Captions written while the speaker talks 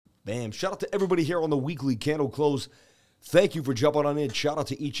Bam. Shout out to everybody here on the weekly candle close. Thank you for jumping on in. Shout out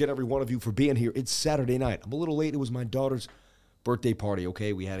to each and every one of you for being here. It's Saturday night. I'm a little late. It was my daughter's birthday party,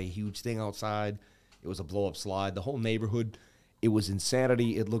 okay? We had a huge thing outside. It was a blow-up slide. The whole neighborhood, it was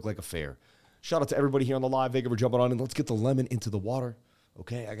insanity. It looked like a fair. Shout out to everybody here on the live. Thank you for jumping on in. Let's get the lemon into the water,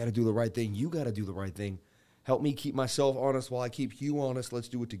 okay? I got to do the right thing. You got to do the right thing. Help me keep myself honest while I keep you honest. Let's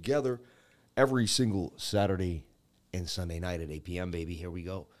do it together every single Saturday and Sunday night at 8 p.m., baby. Here we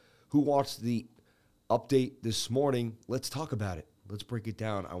go. Who watched the update this morning? Let's talk about it. Let's break it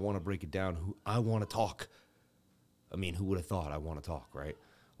down. I want to break it down. I want to talk. I mean, who would have thought I want to talk, right?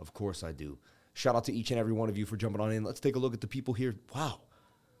 Of course I do. Shout out to each and every one of you for jumping on in. Let's take a look at the people here. Wow.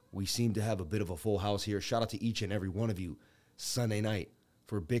 We seem to have a bit of a full house here. Shout out to each and every one of you. Sunday night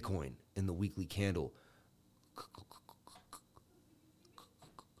for Bitcoin in the weekly candle.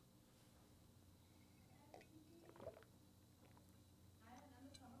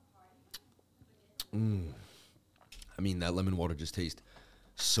 I mean, that lemon water just tastes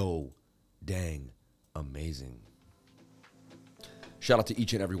so dang amazing. Shout out to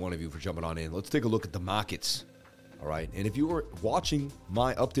each and every one of you for jumping on in. Let's take a look at the markets. All right. And if you were watching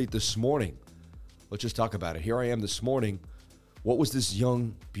my update this morning, let's just talk about it. Here I am this morning. What was this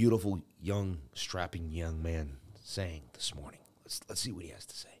young, beautiful, young, strapping young man saying this morning? Let's see what he has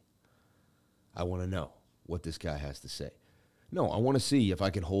to say. I want to know what this guy has to say. No, I want to see if I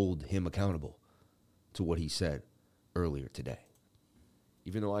can hold him accountable to what he said earlier today,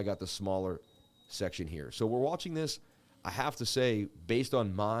 even though I got the smaller section here. So we're watching this. I have to say, based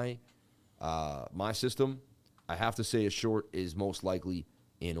on my system, I have to say a short is most likely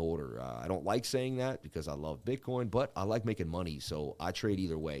in order. I don't like saying that because I love Bitcoin, but I like making money, so I trade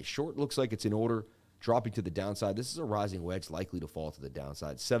either way. Short looks like it's in order, dropping to the downside. This is a rising wedge likely to fall to the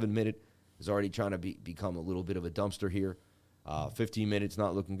downside. 7 minute is already trying to become a little bit of a dumpster here. 15 minutes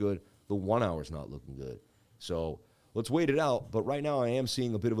not looking good. The 1 hour is not looking good. So let's wait it out. But right now I am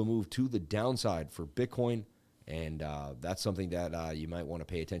seeing a bit of a move to the downside for Bitcoin. And that's something that you might want to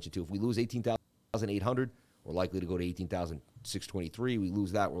pay attention to. If we lose 18,800, we're likely to go to 18,623. We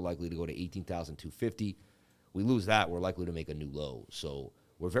lose that, we're likely to go to 18,250. We lose that, we're likely to make a new low. So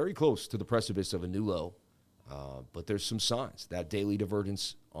we're very close to the precipice of a new low. But there's some signs. That daily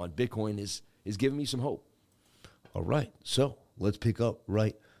divergence on Bitcoin is giving me some hope. All right, so let's pick up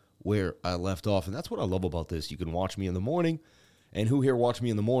right where I left off. And that's what I love about this. You can watch me in the morning, and who here watched me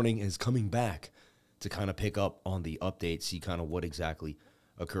in the morning is coming back to kind of pick up on the update, see kind of what exactly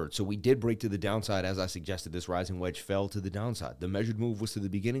occurred. So we did break to the downside. As I suggested, this rising wedge fell to the downside. The measured move was to the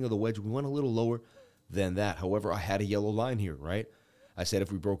beginning of the wedge. We went a little lower than that. However, I had a yellow line here, right? I said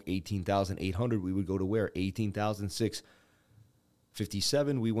if we broke 18,800, we would go to where?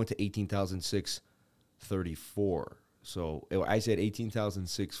 18,657. We went to 18,634. So I said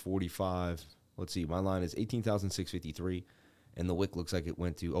 18,645. Let's see. My line is 18,653. And the wick looks like it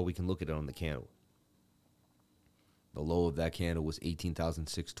went to, we can look at it on the candle. The low of that candle was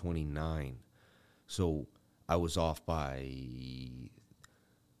 18,629. So I was off by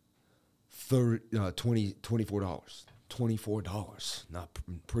 $24. $24.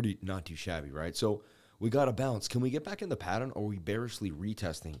 Not too shabby, right? So we got to bounce. Can we get back in the pattern, or are we bearishly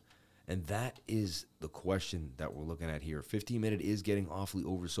retesting? And that is the question that we're looking at here. 15-minute is getting awfully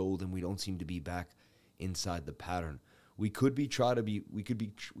oversold, and we don't seem to be back inside the pattern. We could try to be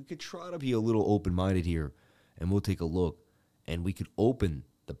a little open-minded here, and we'll take a look, and we could open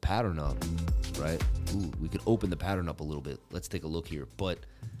the pattern up, right? We could open the pattern up a little bit. Let's take a look here.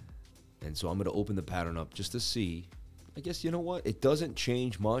 And so I'm going to open the pattern up just to see. I guess, you know what? It doesn't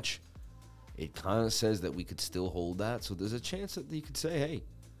change much. It kind of says that we could still hold that. So there's a chance that you could say, hey,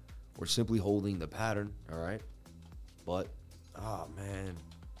 we're simply holding the pattern, all right? But, man.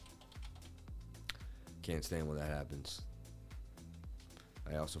 Can't stand when that happens.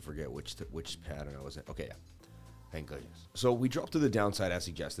 I also forget which pattern I was in. Okay, yeah. Thank goodness. So we dropped to the downside as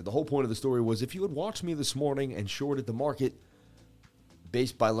suggested. The whole point of the story was if you had watched me this morning and shorted the market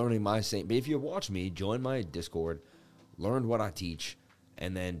based by learning if you had watched me, joined my Discord, learned what I teach,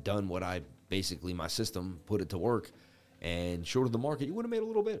 and then done what my system, put it to work, and shorted the market, you would have made a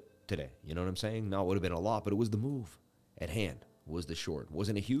little bit today. You know what I'm saying? No, it would have been a lot, but it was the move at hand, was the short. It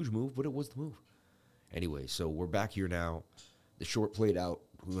wasn't a huge move, but it was the move. Anyway, so we're back here now. The short played out.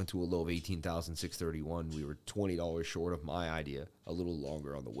 We went to a low of 18,631. We were $20 short of my idea, a little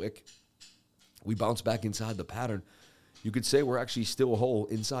longer on the wick. We bounced back inside the pattern. You could say we're actually still whole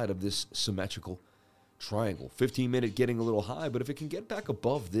inside of this symmetrical triangle. 15-minute getting a little high, but if it can get back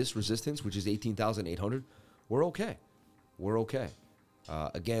above this resistance, which is 18,800, we're okay. We're okay.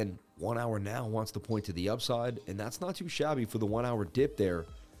 Again, 1 hour now wants to point to the upside, and that's not too shabby for the 1 hour dip there.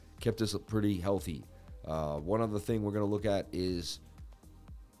 kept us pretty healthy. One other thing we're going to look at is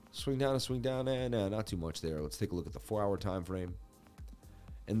swing down. Nah, not too much there. Let's take a look at the 4-hour time frame.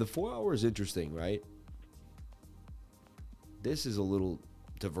 And the 4 hour is interesting, right? This is a little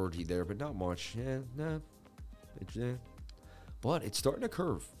divergey there, but not much. But it's starting to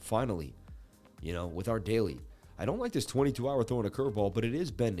curve, finally, with our daily. I don't like this 22-hour throwing a curveball, but it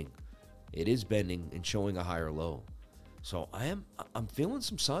is bending. It is bending and showing a higher low. So I'm feeling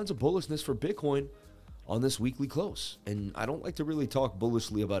some signs of bullishness for Bitcoin on this weekly close. And I don't like to really talk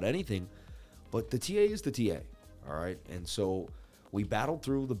bullishly about anything, but the TA is the TA, all right? And so we battled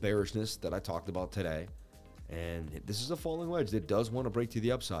through the bearishness that I talked about today, and this is a falling wedge that does want to break to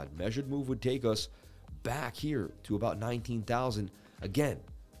the upside. Measured move would take us back here to about 19,000. Again,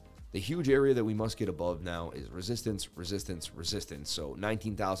 the huge area that we must get above now is resistance. So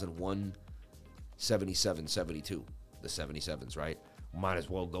 19,177.72, the 77s, right? Might as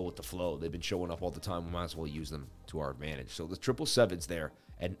well go with the flow. They've been showing up all the time. We might as well use them to our advantage. So the 777's there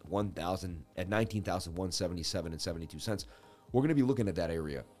at 19,177 and 72 cents. We're going to be looking at that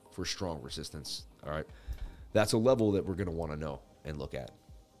area for strong resistance. All right. That's a level that we're going to want to know and look at.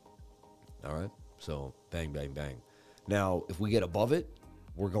 All right. So bang, bang, bang. Now, if we get above it,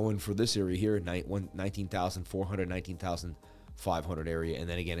 we're going for this area here, 19,400, 19,500 area. And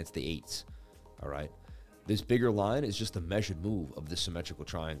then again, it's the 8s. All right. This bigger line is just a measured move of this symmetrical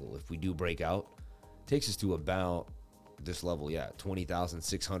triangle. If we do break out, it takes us to about this level.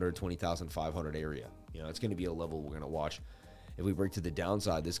 20,600, 20,500 area. It's going to be a level we're going to watch. If we break to the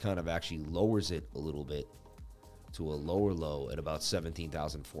downside, this kind of actually lowers it a little bit to a lower low at about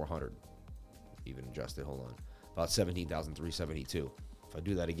 17,400. Even adjusted, hold on. About 17,372. If I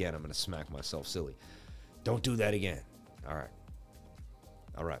do that again, I'm going to smack myself silly. Don't do that again. All right.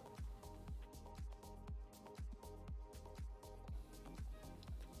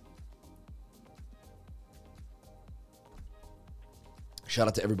 Shout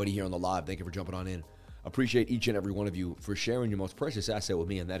out to everybody here on the live. Thank you for jumping on in. Appreciate each and every one of you for sharing your most precious asset with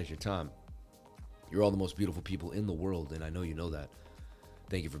me, and that is your time. You're all the most beautiful people in the world, and I know you know that.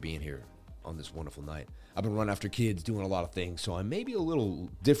 Thank you for being here on this wonderful night. I've been running after kids, doing a lot of things, so I may be a little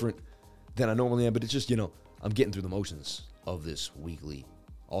different than I normally am, but it's just, I'm getting through the motions of this weekly.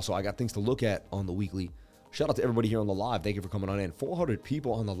 Also, I got things to look at on the weekly. Shout out to everybody here on the live. Thank you for coming on in. 400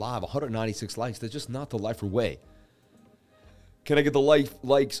 people on the live, 196 likes. That's just not the lifer way. Can I get the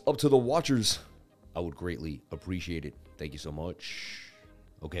likes up to the watchers? I would greatly appreciate it. Thank you so much.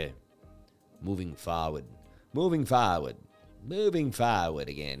 Okay. Moving forward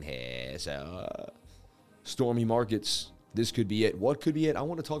again here. So, stormy markets. This could be it. What could be it? I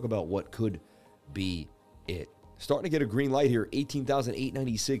want to talk about what could be it. Starting to get a green light here.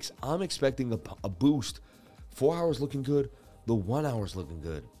 18,896. I'm expecting a boost. 4 hours looking good. The 1 hour's looking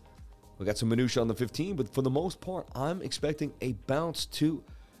good. We got some minutia on the 15, but for the most part, I'm expecting a bounce to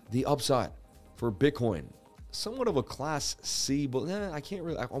the upside for Bitcoin. Somewhat of a class C, but I can't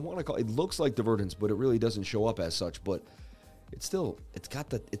really, I want to call it looks like divergence, but it really doesn't show up as such, but it's got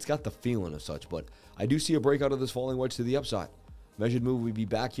the feeling of such. But I do see a breakout of this falling wedge to the upside. Measured move would be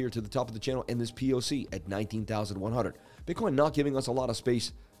back here to the top of the channel and this POC at 19,100. Bitcoin not giving us a lot of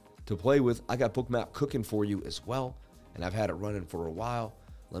space to play with. I got Bookmap cooking for you as well, and I've had it running for a while.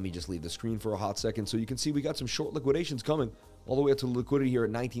 Let me just leave the screen for a hot second so you can see we got some short liquidations coming all the way up to the liquidity here at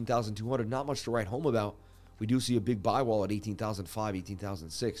 19,200. Not much to write home about. We do see a big buy wall at 18,005,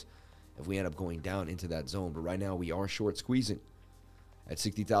 18,006 if we end up going down into that zone. But right now we are short squeezing at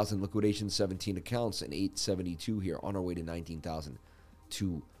 60,000 liquidations, 17 accounts, and 872 here on our way to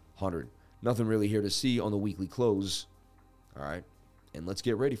 19,200. Nothing really here to see on the weekly close. All right. And let's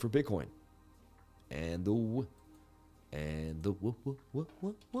get ready for Bitcoin. And the I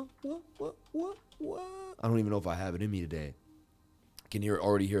don't even know if I have it in me today. Can you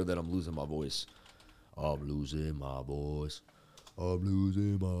already hear that I'm losing my voice? I'm losing my voice.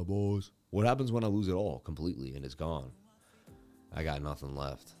 What happens when I lose it all completely and it's gone? I got nothing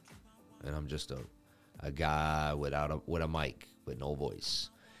left. And I'm just a guy with a mic with no voice.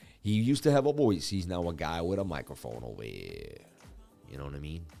 He used to have a voice. He's now a guy with a microphone over here. You know what I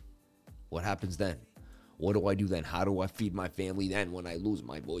mean? What happens then? What do I do then? How do I feed my family then when I lose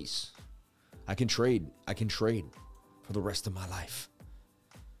my voice? I can trade for the rest of my life.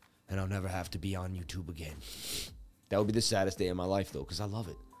 And I'll never have to be on YouTube again. That would be the saddest day of my life, though, because I love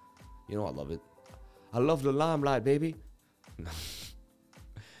it. I love it. I love the limelight, baby.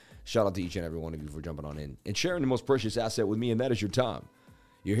 Shout out to each and every one of you for jumping on in and sharing the most precious asset with me, and that is your time.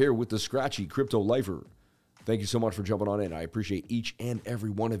 You're here with the Scratchy Crypto Lifer. Thank you so much for jumping on in. I appreciate each and every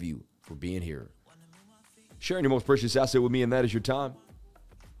one of you for being here. Sharing your most precious asset with me, and that is your time.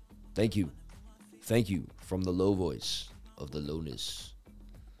 Thank you. Thank you from the low voice of the lowness.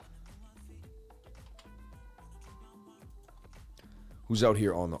 Who's out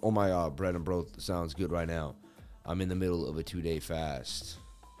here on the... Oh my bread and bro sounds good right now. I'm in the middle of a 2-day fast.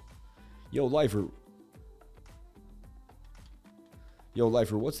 Yo, Lifer,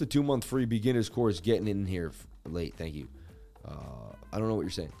 what's the 2-month free beginner's course getting in here late? Thank you. I don't know what you're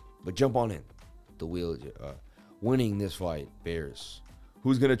saying, but jump on in. The wheel, winning this fight, Bears.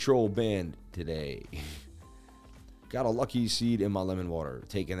 Who's going to troll band today? Got a lucky seed in my lemon water.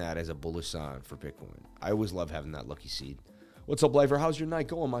 Taking that as a bullish sign for Bitcoin. I always love having that lucky seed. What's up, Lifer? How's your night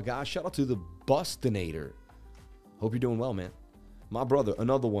going, my guy? Shout out to the Bustinator. Hope you're doing well, man. My brother,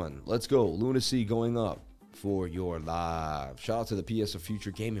 another one. Let's go. Lunacy going up for your live. Shout out to the PS of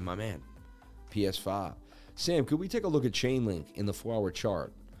Future Gaming, my man. PS5. Sam, could we take a look at Chainlink in the 4-hour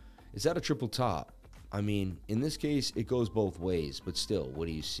chart? Is that a triple top? I mean, in this case, it goes both ways, but still, what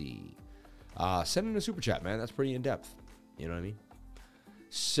do you see? Send in a super chat, man. That's pretty in-depth. You know what I mean?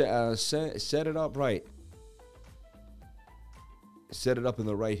 Set it up right. Set it up in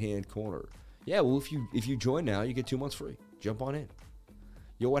the right-hand corner. Yeah, well, if you join now, you get 2 months free. Jump on in.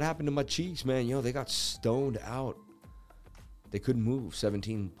 Yo, what happened to my Chiefs, man? Yo, they got stoned out. They couldn't move.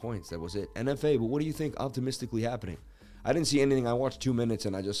 17 points. That was it. NFA, but what do you think optimistically happening? I didn't see anything. I watched 2 minutes,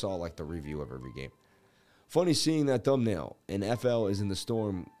 and I just saw, like, the review of every game. Funny seeing that thumbnail. And FL is in the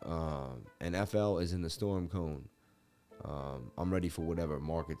storm. Cone. I'm ready for whatever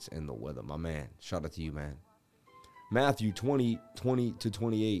markets and the weather. My man. Shout out to you, man. Matthew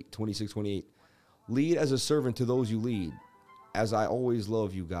 20:28. Lead as a servant to those you lead, as I always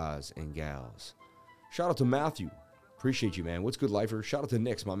love you guys and gals. Shout out to Matthew. Appreciate you, man. What's good, Lifer? Shout out to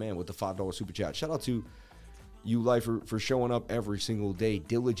Nix, my man, with the $5 super chat. Shout out to you, Lifer, for showing up every single day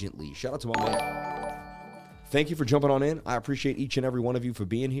diligently. Shout out to my man. Thank you for jumping on in. I appreciate each and every one of you for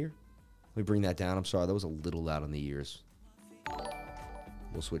being here. Let me bring that down. I'm sorry, that was a little loud on the ears.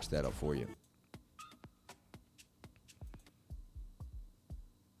 We'll switch that up for you.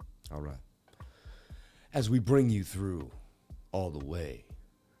 All right. As we bring you through all the way.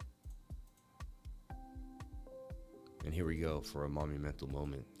 And here we go for a monumental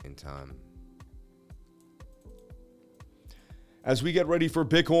moment in time. As we get ready for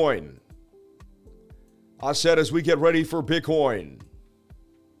Bitcoin. I said as we get ready for Bitcoin.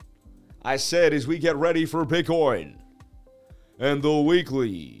 I said as we get ready for Bitcoin. And the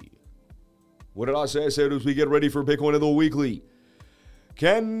weekly. What did I say? I said as we get ready for Bitcoin and the weekly.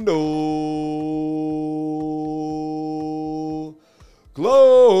 Candle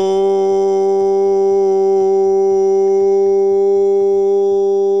glow.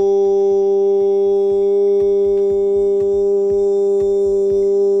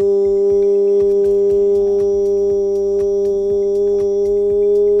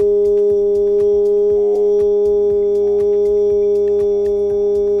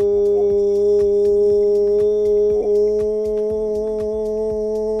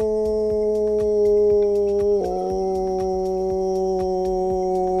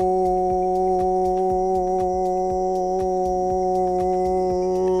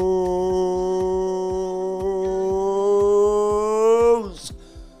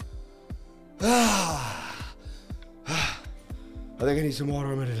 I think I need some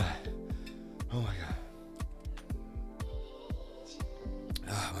water. I'm gonna die. Oh my God.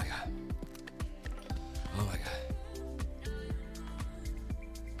 Oh my God. Oh my God.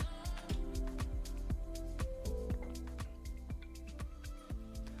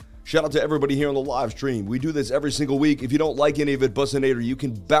 Shout out to everybody here on the live stream. We do this every single week. If you don't like any of it, Bustinator, you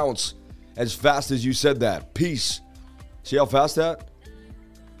can bounce as fast as you said that. Peace. See how fast that?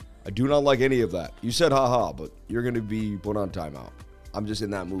 I do not like any of that. You said haha, but you're going to be put on timeout. I'm just in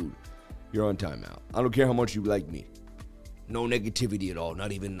that mood. You're on timeout. I don't care how much you like me. No negativity at all,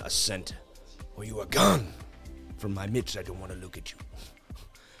 not even a cent. Or you are gone. From my midst, I don't want to look at you.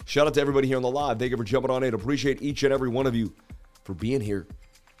 Shout out to everybody here on the live. Thank you for jumping on in. Appreciate each and every one of you for being here.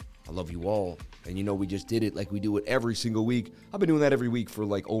 I love you all. And you know, we just did it like we do it every single week. I've been doing that every week for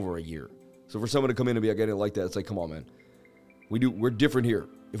like over a year. So for someone to come in and be like, I didn't like that, it's like, come on, man. We're different here.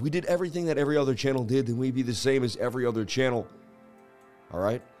 If we did everything that every other channel did, then we'd be the same as every other channel. All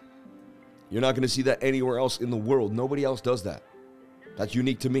right? You're not going to see that anywhere else in the world. Nobody else does that. That's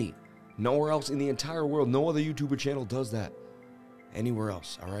unique to me. Nowhere else in the entire world, no other YouTuber channel does that. Anywhere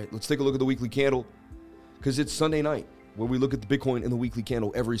else, all right? Let's take a look at the weekly candle because it's Sunday night where we look at the Bitcoin in the weekly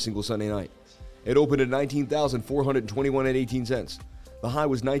candle every single Sunday night. It opened at 19,421 and 18 cents. The high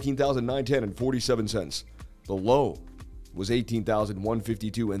was 19,910 and 47 cents. The low was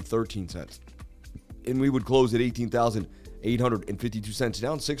 18,152 and 13 cents. And we would close at 18,000 $852,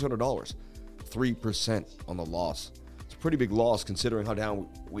 down $600, 3% on the loss. It's a pretty big loss considering how down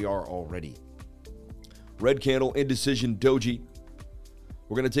we are already. Red candle, indecision, doji.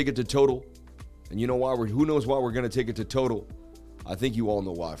 We're going to take it to total. And you know why? Who knows why we're going to take it to total? I think you all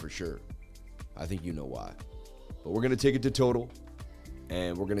know why for sure. I think you know why. But we're going to take it to total.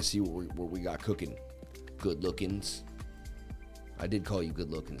 And we're going to see what we got cooking. Good lookings. I did call you good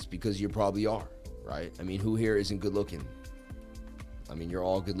lookings because you probably are, right? I mean, who here isn't good looking? I mean, you're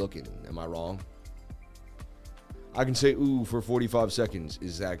all good looking. Am I wrong? I can say ooh for 45 seconds.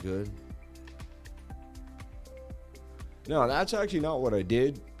 Is that good? No, that's actually not what I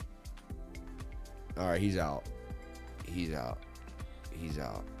did. All right, he's out. He's out. He's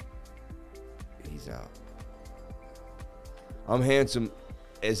out. He's out. I'm handsome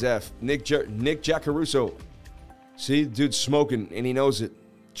as F. Nick Giacaruso. See, dude's smoking, and he knows it.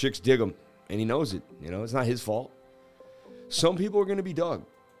 Chicks dig him, and he knows it. You know, it's not his fault. Some people are going to be dug.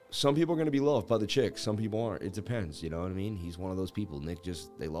 Some people are going to be loved by the chicks. Some people aren't. It depends, you know what I mean? He's one of those people. Nick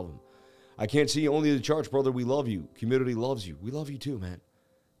they love him. I can't see only the charts, brother. We love you. Community loves you. We love you too, man.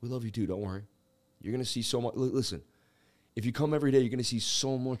 We love you too. Don't worry. You're going to see so much. Listen, if you come every day, you're going to see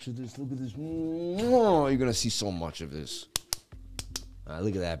so much of this. Look at this. You're going to see so much of this.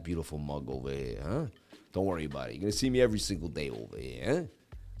 Look at that beautiful mug over here, huh? Don't worry about it. You're going to see me every single day over here, huh?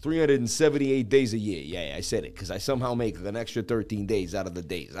 378 days a year. Yeah, I said it because I somehow make an extra 13 days out of the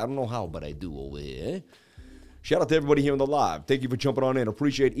days. I don't know how, but I do over here. Shout out to everybody here on the live. Thank you for jumping on in.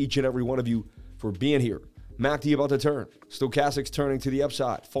 Appreciate each and every one of you for being here. MACD about to turn. Stochastics turning to the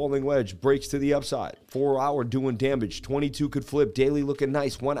upside. Falling wedge breaks to the upside. 4 hour doing damage. 22 could flip. Daily looking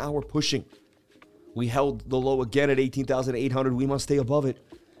nice. 1 hour pushing. We held the low again at 18,800. We must stay above it.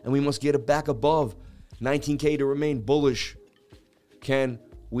 And we must get it back above 19K to remain bullish. Can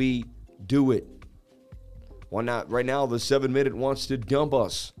we do it? Why not? Right now, the 7-minute wants to dump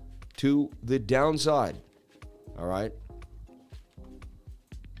us to the downside. All right.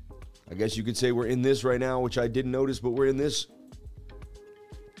 I guess you could say we're in this right now, which I didn't notice, but we're in this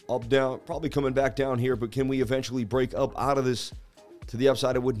up, down, probably coming back down here. But can we eventually break up out of this to the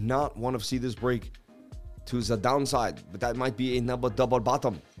upside? I would not want to see this break to the downside, but that might be a double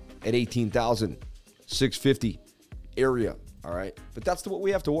bottom at 18,650 area. All right. But that's what we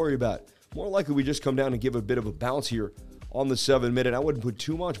have to worry about. More likely we just come down and give a bit of a bounce here on the 7-minute. I wouldn't put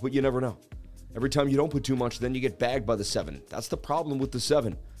too much, but you never know. Every time you don't put too much, then you get bagged by the 7. That's the problem with the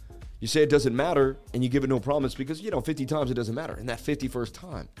 7. You say it doesn't matter, and you give it no promise because, 50 times it doesn't matter. And that 51st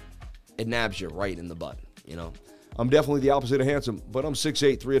time, it nabs you right in the butt, I'm definitely the opposite of handsome, but I'm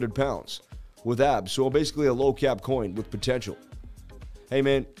 6'8", 300 pounds with abs. So I'm basically a low-cap coin with potential. Hey,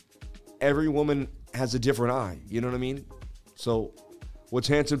 man, every woman has a different eye. You know what I mean? So what's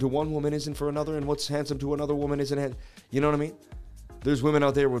handsome to one woman isn't for another, and what's handsome to another woman isn't you know what I mean? There's women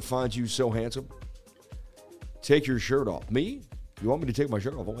out there who would find you so handsome. Take your shirt off. Me? You want me to take my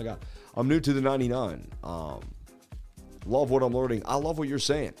shirt off? Oh, my God. I'm new to the 99. Love what I'm learning. I love what you're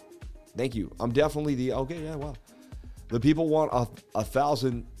saying. Thank you. I'm definitely wow. The people want a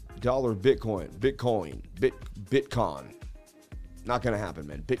 $1,000 Bitcoin. Not going to happen,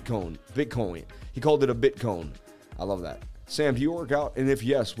 man. Bitcoin. He called it a Bitcoin. I love that. Sam, do you work out? And if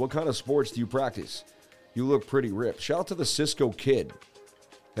yes, what kind of sports do you practice? You look pretty ripped. Shout out to the Cisco Kid.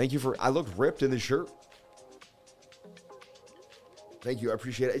 Thank you I look ripped in the shirt. Thank you. I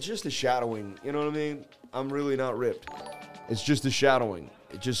appreciate it. It's just the shadowing. You know what I mean? I'm really not ripped. It's just the shadowing.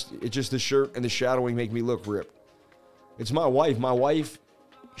 It's just the shirt and the shadowing make me look ripped. It's my wife. My wife,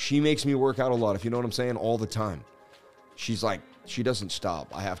 she makes me work out a lot, if you know what I'm saying, all the time. She's like, she doesn't stop.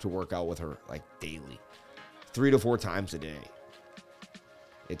 I have to work out with her like daily. 3 to 4 times a day.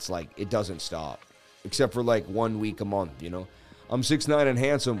 It's like, it doesn't stop. Except for like 1 week a month, I'm 6'9" and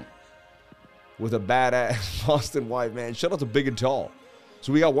handsome with a badass Boston wife, man. Shout out to Big and Tall.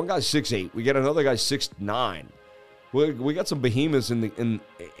 So we got one guy 6'8". We got another guy 6'9". We got some behemoths in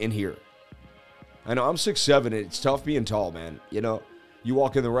here. I know I'm 6'7". It's tough being tall, man. You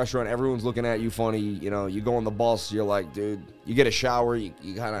walk in the restaurant, everyone's looking at you funny. You go on the bus, you're like, dude. You get a shower, you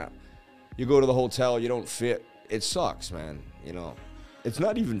go to the hotel, you don't fit. It sucks, man. It's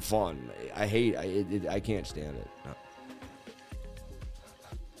not even fun. I hate it. I can't stand it. No.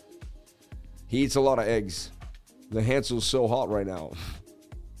 He eats a lot of eggs. The Hansel's so hot right now.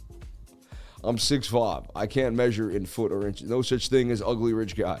 I'm 6'5". I can't measure in foot or inches. No such thing as ugly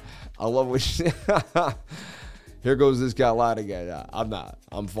rich guy. I love what you Here goes this guy lying again. I'm not.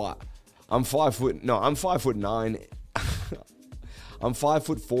 I'm 5. I'm 5 foot. No, I'm 5'9". I'm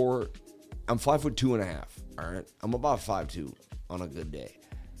 5'4". I'm 5'2.5". All right. I'm about 5'2". On a good day.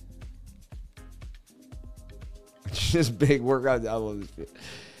 Just big workout. I love this.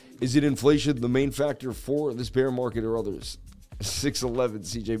 Is it inflation the main factor for this bear market or others? 6'11",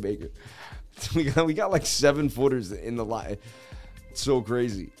 CJ Baker. We got like 7 footers in the line. It's so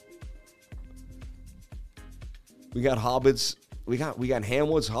crazy. We got hobbits. We got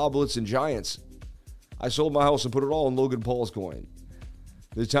Hamlets, hoblets, and giants. I sold my house and put it all in Logan Paul's coin.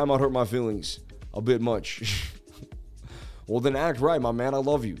 This time out hurt my feelings a bit much. Well, then act right, my man. I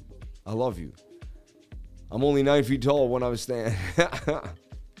love you. I love you. I'm only 9 feet tall when I was standing.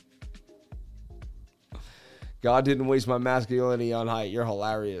 God didn't waste my masculinity on height. You're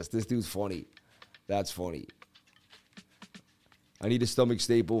hilarious. This dude's funny. That's funny. I need a stomach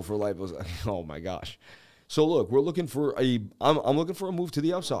staple for life. Oh my gosh. So look, we're looking for I'm looking for a move to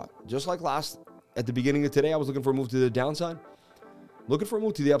the upside. Just like at the beginning of today, I was looking for a move to the downside. Looking for a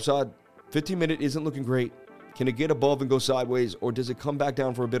move to the upside. 15-minute isn't looking great. Can it get above and go sideways, or does it come back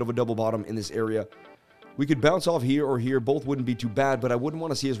down for a bit of a double bottom in this area? We could bounce off here or here. Both wouldn't be too bad, but I wouldn't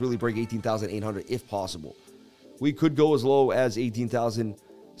want to see us really break 18,800 if possible. We could go as low as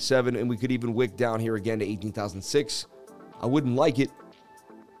 18,007, and we could even wick down here again to 18,006. I wouldn't like it,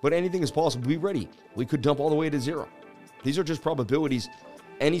 but anything is possible. Be ready. We could dump all the way to zero. These are just probabilities.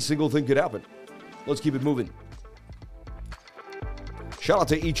 Any single thing could happen. Let's keep it moving. Shout out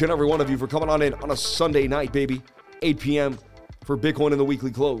to each and every one of you for coming on in on a Sunday night, baby. 8 p.m. for Bitcoin in the weekly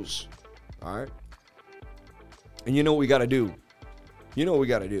close. All right? And you know what we got to do?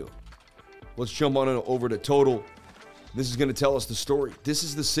 Let's jump on over to Total. This is going to tell us the story. This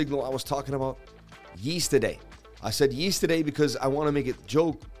is the signal I was talking about yesterday. I said yesterday because I want to make it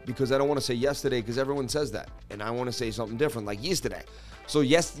joke, because I don't want to say yesterday because everyone says that. And I want to say something different, like yesterday. So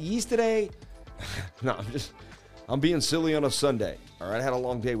yesterday. No, I'm being silly on a Sunday. All right, I had a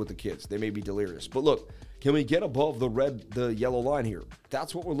long day with the kids. They may be delirious. But look, can we get above the yellow line here?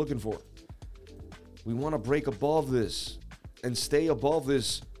 That's what we're looking for. We want to break above this and stay above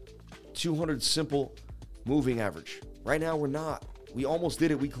this 200 simple moving average. Right now, we're not. We almost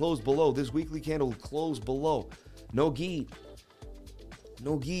did it. We closed below. This weekly candle closed below. No gi.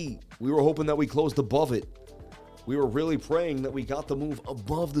 We were hoping that we closed above it. We were really praying that we got the move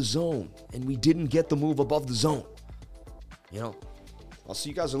above the zone, and we didn't get the move above the zone. You know, I'll see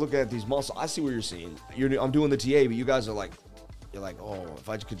you guys are looking at these muscles. I see what you're seeing. I'm doing the TA, but you guys are like, you're like, oh, if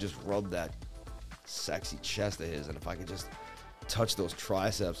I could just rub that sexy chest of his, and if I could just touch those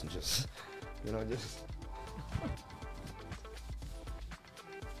triceps and just, just.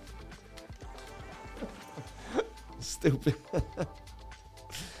 Stupid.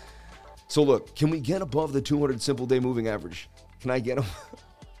 So look, can we get above the 200 simple day moving average? Can I get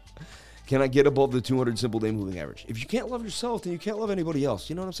above the 200 simple day moving average? If you can't love yourself, then you can't love anybody else.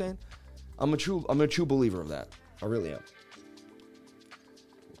 You know what I'm saying? I'm a true believer of that. I really am.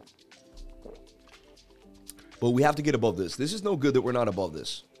 But we have to get above this. This is no good that we're not above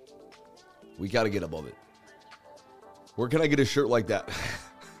this. We got to get above it. Where can I get a shirt like that?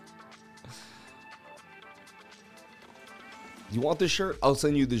 You want this shirt? I'll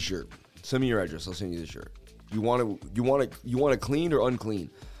send you this shirt. Send me your address. I'll send you this shirt. You want it clean or unclean?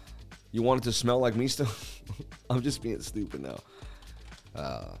 You want it to smell like me still? I'm just being stupid now.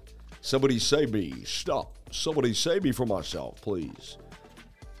 Somebody save me. Stop. Somebody save me from myself, please.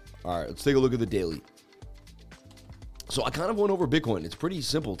 All right, let's take a look at the daily. So I kind of went over Bitcoin. It's pretty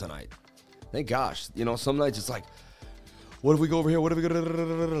simple tonight. Thank gosh. Some nights it's like, what if we go over here? What if we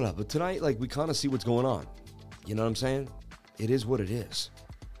go? But tonight, we kind of see what's going on. You know what I'm saying? It is what it is,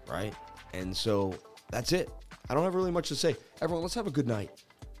 right? And so that's it. I don't have really much to say. Everyone, let's have a good night.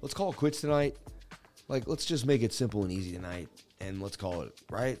 Let's call it quits tonight. Let's just make it simple and easy tonight. And let's call it,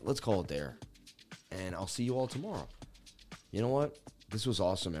 right? Let's call it there. And I'll see you all tomorrow. You know what? This was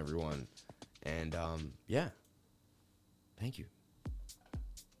awesome, everyone. And, yeah. Thank you.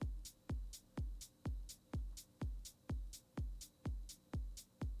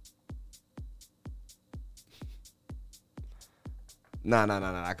 Nah.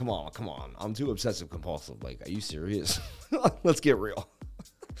 Come on. I'm too obsessive compulsive. Are you serious? Let's get real.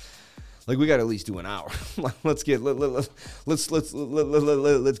 We got to at least do an hour. let's get real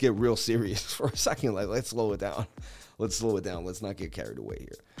serious for a second. Let's slow it down. Let's not get carried away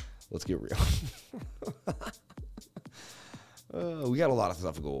here. Let's get real. We got a lot of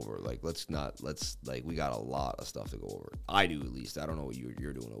stuff to go over. We got a lot of stuff to go over. I do, at least. I don't know what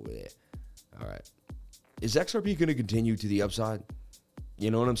you're doing over there. All right. Is XRP going to continue to the upside? You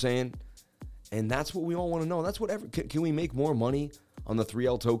know what I'm saying? And that's what we all want to know. That's whatever. Can we make more money on the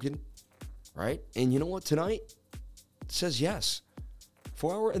 3L token? Right? And you know what? Tonight it says yes.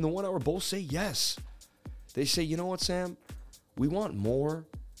 4 hour and the 1 hour both say yes. They say, you know what, Sam? We want more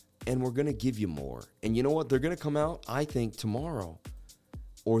and we're going to give you more. And you know what? They're going to come out, I think, tomorrow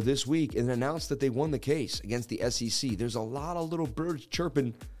or this week and announce that they won the case against the SEC. There's a lot of little birds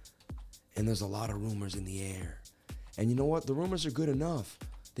chirping, and there's a lot of rumors in the air. And you know what? The rumors are good enough.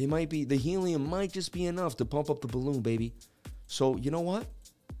 They might be, the helium might just be enough to pump up the balloon, baby. So you know what?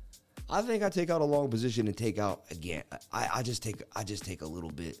 I think I take out a long position and take out again. I just take a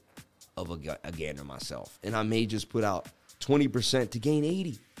little bit of a gander myself, and I may just put out 20% to gain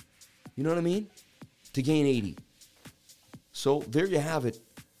 80. You know what I mean? To gain 80. So there you have it.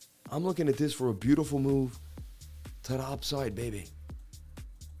 I'm looking at this for a beautiful move to the upside, baby.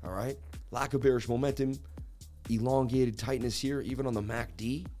 All right. Lack of bearish momentum, elongated tightness here, even on the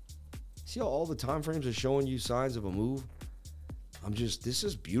MACD. See how all the time frames are showing you signs of a move? This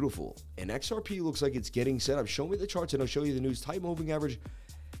is beautiful. And XRP looks like it's getting set up. Show me the charts and I'll show you the news. Type moving average,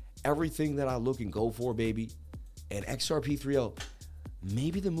 everything that I look and go for, baby. And XRP 3L,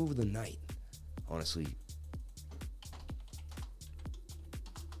 maybe the move of the night, honestly.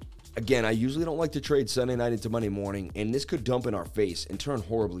 Again, I usually don't like to trade Sunday night into Monday morning, and this could dump in our face and turn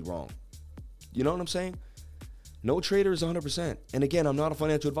horribly wrong. You know what I'm saying? No trader is 100%. And again, I'm not a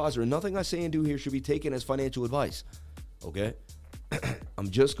financial advisor, and nothing I say and do here should be taken as financial advice. Okay? I'm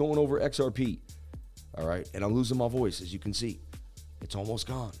just going over XRP. All right? And I'm losing my voice, as you can see. It's almost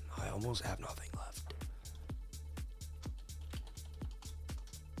gone. I almost have nothing left.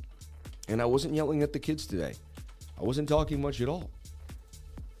 And I wasn't yelling at the kids today. I wasn't talking much at all.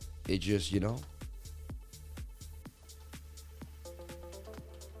 It just, I'm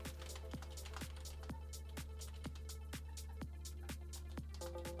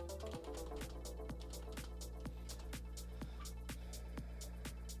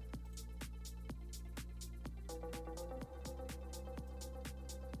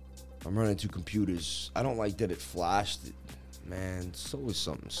running two computers. I don't like that it flashed. Man, it's always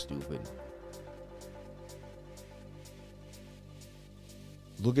something stupid.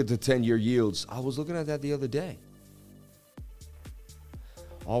 Look at the 10-year yields. I was looking at that the other day.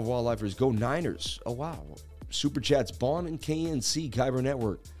 All wildlifers, go Niners. Oh, wow. Super chats, Bond and KNC, Kyber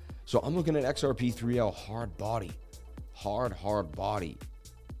Network. So I'm looking at XRP 3L, hard body. Hard body.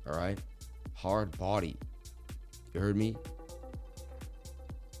 All right? Hard body. You heard me?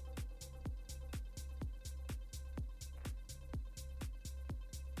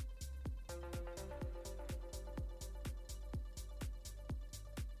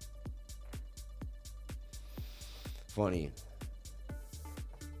 Funny.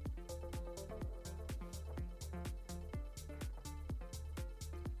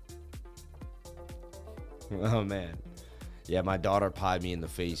 Oh, man. Yeah, my daughter pied me in the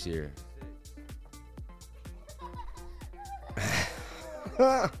face here.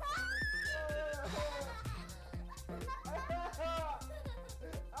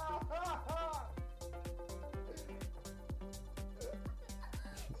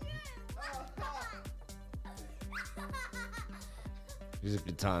 These are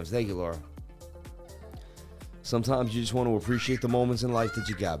good times. Thank you, Laura. Sometimes you just want to appreciate the moments in life that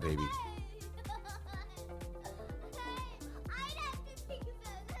you got, baby.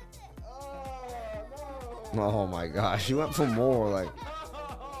 Oh my gosh, you went for more. Like,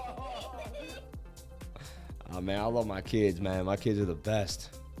 oh man, I love my kids, man. My kids are the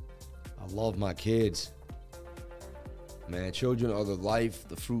best. I love my kids. Man, children are the life,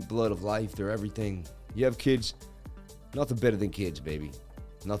 the fruit blood of life. They're everything. You have kids, nothing better than kids, baby.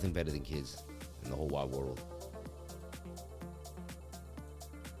 Nothing better than kids in the whole wide world.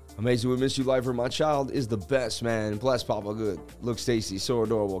 Amazing, we miss you, lifer. My child is the best, man. Bless Papa good. Look, Stacy, so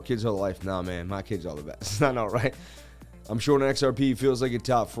adorable. Kids are the life. Nah, man, my kids are the best. I know, right? I'm sure an XRP feels like it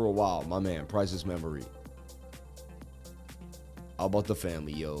topped for a while. My man, priceless memory. How about the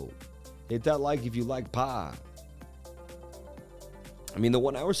family, yo? Hit that like if you like pie. I mean, the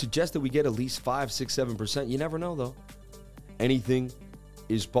 1 hour suggests that we get at least 5, 6, 7%. You never know, though. Anything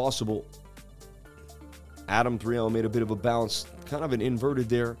is possible. Adam 3L made a bit of a bounce, kind of an inverted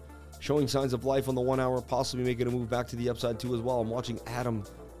there, showing signs of life on the 1 hour, possibly making a move back to the upside too as well. I'm watching Adam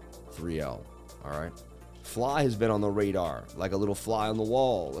 3L. All right. Fly has been on the radar, like a little fly on the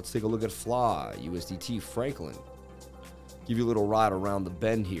wall. Let's take a look at Fly, USDT, Franklin. Give you a little ride around the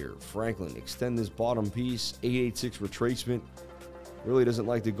bend here. Franklin, extend this bottom piece, 886 retracement. Really doesn't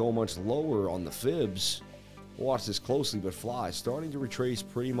like to go much lower on the fibs. Watch this closely, but Fly starting to retrace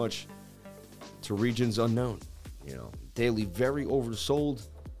pretty much to regions unknown. You know, daily very oversold,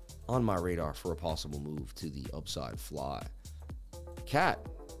 on my radar for a possible move to the upside. Fly. Cat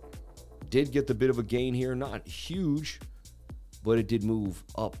did get the bit of a gain here, not huge, but it did move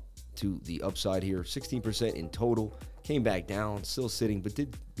up to the upside here. 16% in total. Came back down, still sitting, but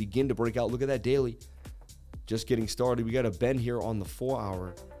did begin to break out. Look at that daily. Just getting started. We got a bend here on the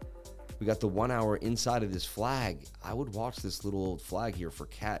 4-hour. We got the 1 hour inside of this flag. I would watch this little old flag here for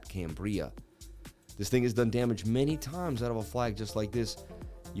Cat Cambria. This thing has done damage many times out of a flag just like this.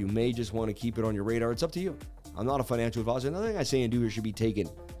 You may just want to keep it on your radar. It's up to you. I'm not a financial advisor. Nothing I say and do here should be taken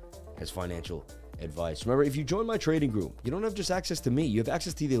as financial advice. Remember, if you join my trading group, you don't have just access to me. You have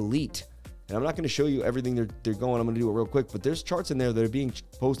access to the elite. And I'm not going to show you everything they're going. I'm going to do it real quick. But there's charts in there that are being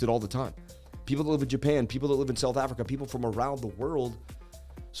posted all the time. People that live in Japan, people that live in South Africa, people from around the world.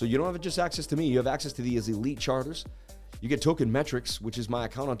 So you don't have just access to me. You have access to these elite charters. You get Token Metrics, which is my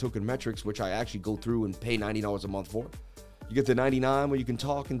account on Token Metrics, which I actually go through and pay $90 a month for. You get the 99 where you can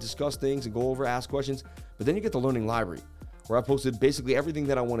talk and discuss things and go over, ask questions. But then you get the Learning Library, where I posted basically everything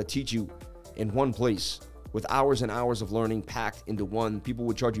that I want to teach you in one place with hours and hours of learning packed into one. People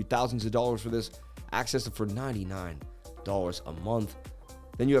would charge you thousands of dollars for this. Access it for $99 a month.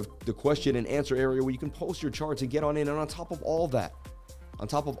 Then you have the question and answer area where you can post your charts and get on in. And on top of all that,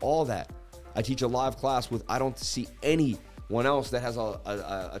 I teach a live class with, I don't see anyone else that has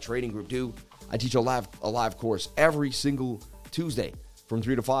a trading group do. I teach a live course every single Tuesday from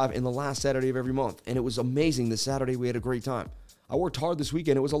 3 to 5 and the last Saturday of every month. And it was amazing. This Saturday, we had a great time. I worked hard this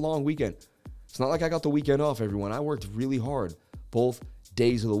weekend. It was a long weekend. It's not like I got the weekend off, everyone. I worked really hard both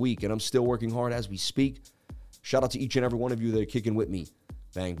days of the week, and I'm still working hard as we speak. Shout out to each and every one of you that are kicking with me.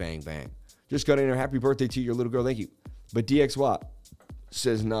 Bang, bang, bang. Just got in there. Happy birthday to your little girl. Thank you. But DXY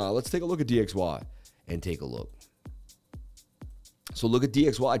says, nah, let's take a look at DXY and take a look. So look at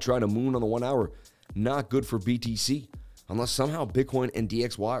DXY trying to moon on the 1 hour. Not good for BTC. Unless somehow Bitcoin and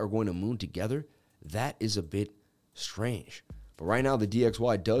DXY are going to moon together, that is a bit strange. But right now, the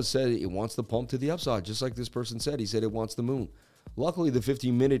DXY does say it wants the pump to the upside, just like this person said. He said it wants the moon. Luckily, the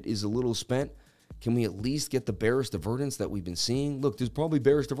 15-minute is a little spent. Can we at least get the bearish divergence that we've been seeing? Look, there's probably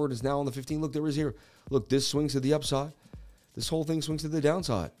bearish divergence now on the 15. Look, there is here. Look, this swings to the upside. This whole thing swings to the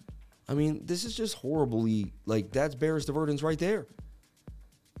downside. I mean, this is just horribly, like, that's bearish divergence right there.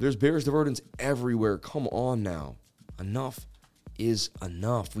 There's bearish divergence everywhere. Come on now. Enough is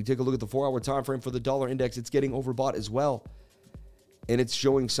enough. We take a look at the 4-hour time frame for the dollar index. It's getting overbought as well. And it's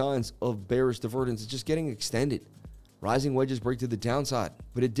showing signs of bearish divergence. It's just getting extended. Rising wedges break to the downside.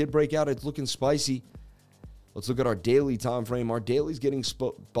 But it did break out. It's looking spicy. Let's look at our daily time frame. Our daily's getting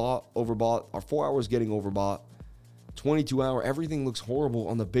overbought. Our 4 hours getting overbought. 22-hour, everything looks horrible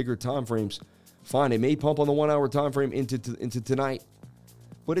on the bigger time frames. Fine, it may pump on the 1 hour time frame into tonight.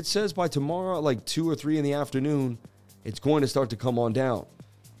 But it says by tomorrow, like 2 or 3 in the afternoon, it's going to start to come on down.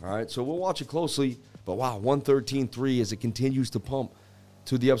 All right, so we'll watch it closely. But wow, 113.3 as it continues to pump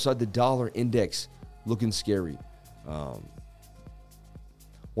to the upside. The dollar index looking scary.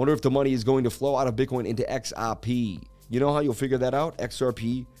 Wonder if the money is going to flow out of Bitcoin into XRP. You know how you'll figure that out?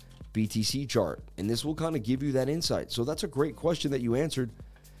 XRP BTC chart. And this will kind of give you that insight. So that's a great question that you answered.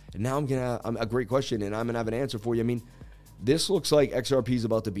 And now I'm a great question, and I'm going to have an answer for you. I mean, this looks like XRP is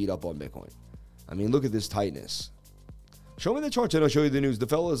about to beat up on Bitcoin. I mean, look at this tightness. Show me the charts and I'll show you the news. The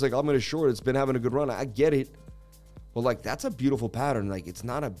fellow is like, I'm going to short. It's been having a good run. I get it. But like, that's a beautiful pattern. Like, it's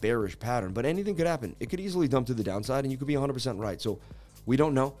not a bearish pattern, but anything could happen. It could easily dump to the downside, and you could be 100% right. So we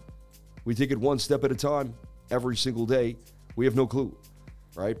don't know. We take it one step at a time every single day. We have no clue,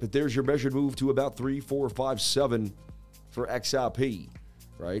 right? But there's your measured move to about 3, 4, 5, 7 for XRP,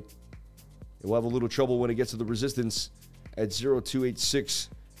 right? We'll have a little trouble when it gets to the resistance at 0.286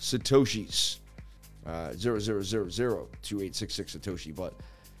 Satoshis. 0.00002866 Satoshi. But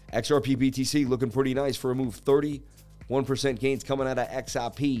XRP BTC looking pretty nice for a move. 31% gains coming out of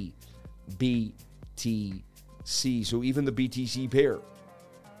XRP BTC. So even the BTC pair.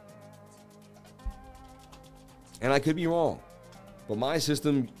 And I could be wrong, but my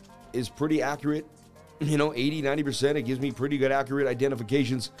system is pretty accurate. 80, 90%. It gives me pretty good accurate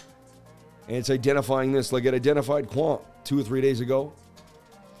identifications. And it's identifying this like it identified Quant 2 or 3 days ago.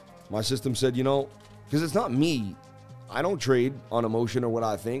 My system said, because it's not me. I don't trade on emotion or what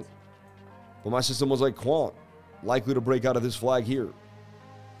I think. But my system was like, Quant, likely to break out of this flag here.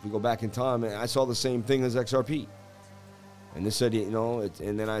 If we go back in time, and I saw the same thing as XRP. And this said,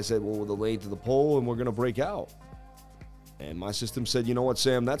 and then I said, well, we're the lane to the pole and we're going to break out. And my system said, you know what,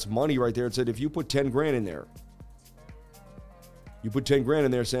 Sam, that's money right there. It said, if you put 10 grand in there,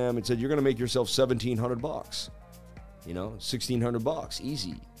 Sam, it said, you're going to make yourself $1,700. $1,600,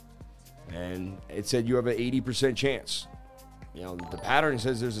 easy. And it said you have an 80% chance. The pattern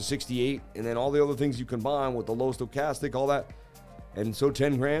says there's a 68, and then all the other things you combine with the low stochastic, all that. And so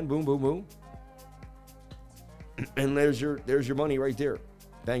 10 grand, boom, boom, boom. And there's your money right there.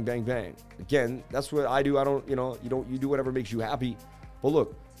 Bang, bang, bang. Again, that's what I do. I don't, you do whatever makes you happy. But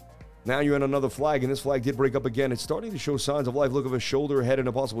look, now you're in another flag, and this flag did break up again. It's starting to show signs of life. Look at a shoulder, head, and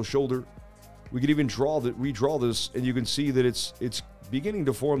a possible shoulder. We could even redraw this, and you can see that it's beginning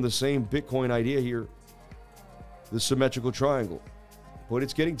to form the same Bitcoin idea here, the symmetrical triangle. But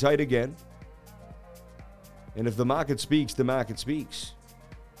it's getting tight again. And if the market speaks, the market speaks,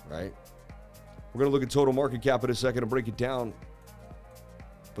 right? We're going to look at total market cap in a second and break it down.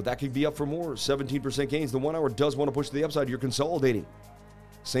 But that could be up for more. 17% gains. The 1 hour does want to push to the upside. You're consolidating.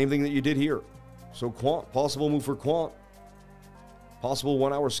 Same thing that you did here. So quant, possible move for quant. Possible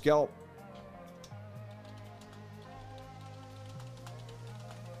 1 hour scalp.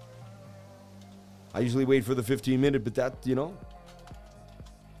 I usually wait for the 15-minute, but that,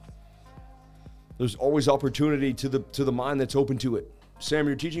 there's always opportunity to the mind that's open to it. Sam,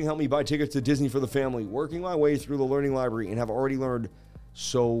 you're teaching help me buy tickets to Disney for the family. Working my way through the learning library and have already learned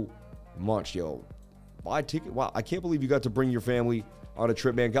so much, yo. Buy ticket. Wow, I can't believe you got to bring your family on a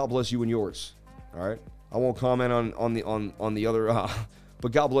trip, man. God bless you and yours. All right, I won't comment on the other,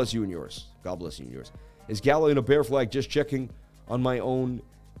 but God bless you and yours. God bless you and yours. Is Gala in a bear flag? Just checking on my own.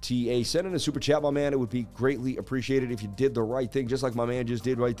 TA, send in a super chat, my man. It would be greatly appreciated if you did the right thing, just like my man just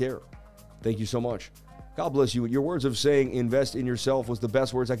did right there. Thank you so much. God bless you. Your words of saying invest in yourself was the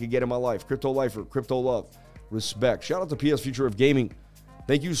best words I could get in my life. Crypto lifer, crypto love, respect. Shout out to PS Future of Gaming.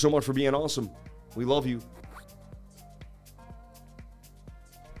 Thank you so much for being awesome. We love you.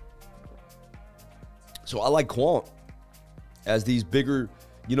 So I like Quant as these bigger,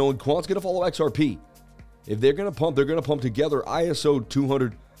 and Quant's going to follow XRP. If they're going to pump together ISO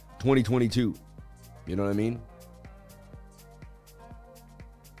 200 2022. You know what I mean?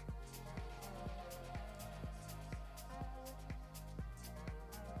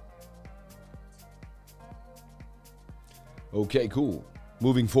 Okay, cool.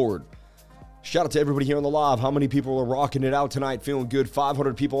 Moving forward. Shout out to everybody here on the live. How many people are rocking it out tonight? Feeling good.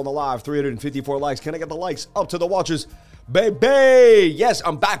 500 people on the live. 354 likes. Can I get the likes up to the watchers? Baby! Yes,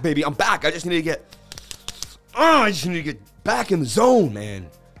 I'm back, baby. I'm back. I just need to get back in the zone, man.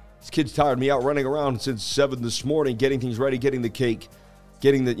 This kid's tired me out running around since 7 this morning, getting things ready, getting the cake,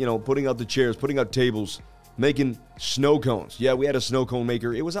 getting the, putting out the chairs, putting out tables, making snow cones. Yeah, we had a snow cone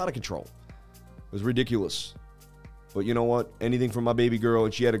maker. It was out of control. It was ridiculous. But you know what? Anything for my baby girl,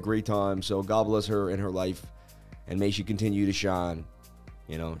 and she had a great time. So God bless her and her life, and may she continue to shine.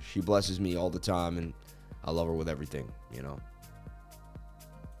 She blesses me all the time, and I love her with everything,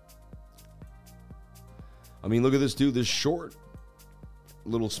 I mean, look at this dude, this short, a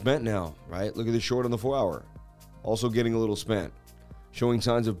little spent now, right? Look at this short on the 4 hour. Also getting a little spent. Showing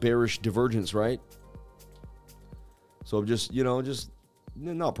signs of bearish divergence, right? So just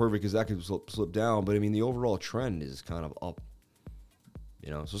not perfect because that could slip down, but I mean, the overall trend is kind of up.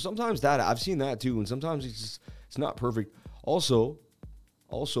 So sometimes I've seen that too, and sometimes it's not perfect. Also,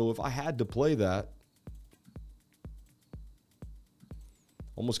 if I had to play that,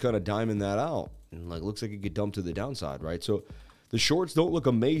 almost kind of diamond that out. And looks like it could dump to the downside, right? So the shorts don't look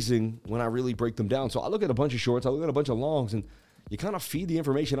amazing when I really break them down. So I look at a bunch of shorts, I look at a bunch of longs, and you kind of feed the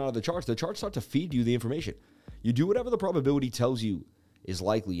information out of the charts. The charts start to feed you the information. You do whatever the probability tells you is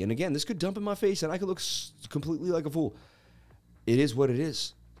likely. And again, this could dump in my face, and I could look completely like a fool. It is what it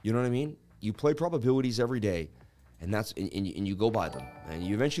is. You know what I mean? You play probabilities every day, and you go by them, and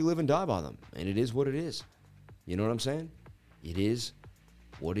you eventually live and die by them. And it is what it is. You know what I'm saying? It is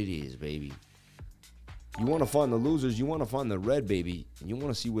what it is, baby. You want to find the losers. You want to find the red, baby. And you want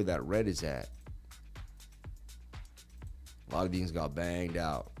to see where that red is at. A lot of things got banged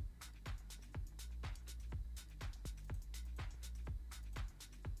out.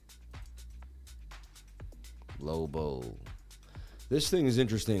 Lobo. This thing is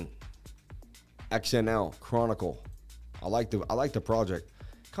interesting. XNL, Chronicle. I like the project.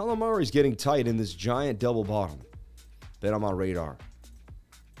 Colin Murray's getting tight in this giant double bottom. Been on my radar.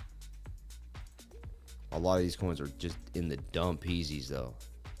 A lot of these coins are just in the dumb peasies, though.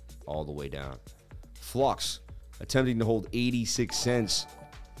 All the way down. Flux, attempting to hold 86 cents.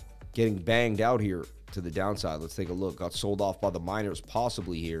 Getting banged out here to the downside. Let's take a look. Got sold off by the miners,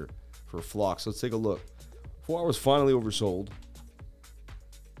 possibly here for Flux. Let's take a look. 4 hours finally oversold.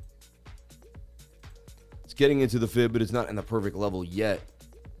 It's getting into the fib, but it's not in the perfect level yet.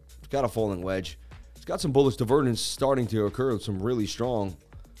 It's got a falling wedge. It's got some bullish divergence starting to occur. Some really strong.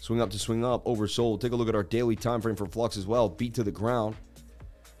 Swing up to swing up, oversold. Take a look at our daily time frame for Flux as well. Beat to the ground.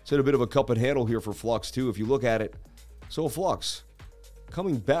 It's hit a bit of a cup and handle here for Flux too, if you look at it. So Flux,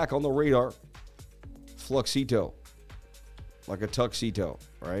 coming back on the radar. Fluxito. Like a tuxedo,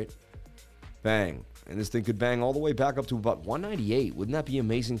 right? Bang. And this thing could bang all the way back up to about 198. Wouldn't that be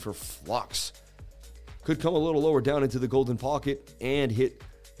amazing for Flux? Could come a little lower down into the golden pocket and hit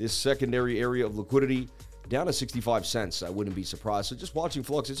this secondary area of liquidity down to 65 cents. I wouldn't be surprised. So just watching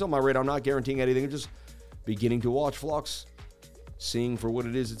Flux. It's on my radar. I'm not guaranteeing anything. I'm just beginning to watch Flux, seeing for what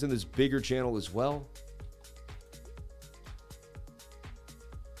it is. It's in this bigger channel as well.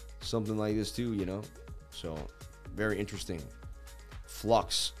 Something like this too, you know. So very interesting.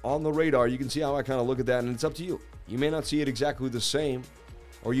 Flux on the radar. You can see how I kind of look at that, and it's up to you. You may not see it exactly the same,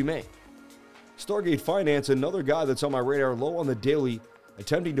 or you may. Stargate Finance, another guy that's on my radar, low on the daily,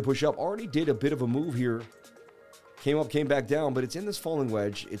 attempting to push up. Already did a bit of a move here. Came up, came back down, but it's in this falling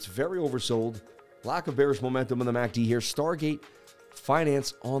wedge. It's very oversold. Lack of bearish momentum on the MACD here. Stargate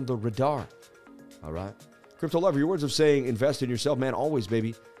Finance on the radar. All right. Crypto Lover, your words of saying invest in yourself, man, always,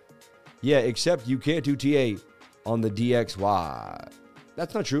 baby. Yeah, except you can't do TA on the DXY.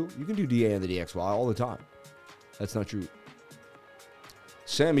 That's not true. You can do DA on the DXY all the time. That's not true.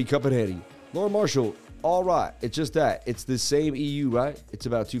 Sammy Cuppetheady. Laura Marshall. All right. It's just that. It's the same EU, right? It's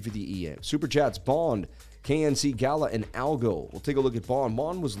about 250 EM. Super Chats. Bond, KNC, Gala, and Algo. We'll take a look at Bond.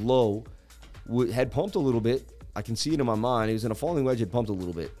 Bond was low. Had pumped a little bit. I can see it in my mind. He was in a falling wedge. Had pumped a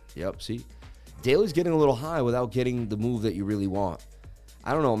little bit. Yep, see? Daily's getting a little high without getting the move that you really want.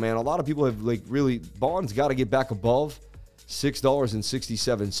 I don't know, man. A lot of people have, really, Bond's got to get back above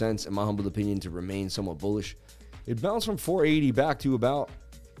 $6.67, in my humble opinion, to remain somewhat bullish. It bounced from 480 back to about,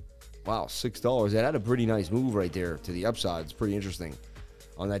 $6. It had a pretty nice move right there to the upside. It's pretty interesting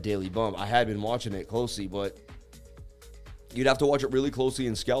on that daily bump. I had been watching it closely, but you'd have to watch it really closely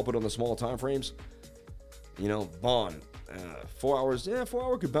and scalp it on the small time frames. You know, Bond, 4 hours. Yeah, 4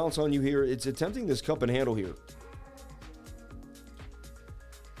 hour could bounce on you here. It's attempting this cup and handle here.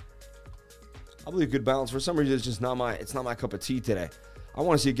 I believe it could bounce. For some reason, it's just not my cup of tea today. I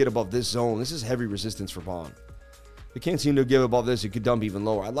want to see it get above this zone. This is heavy resistance for Bond. If it can't seem to get above this, it could dump even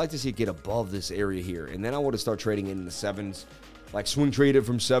lower. I'd like to see it get above this area here. And then I want to start trading it in the sevens. Like swing trade it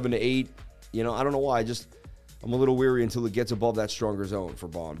from 7 to 8. You know, I don't know why. I'm a little weary until it gets above that stronger zone for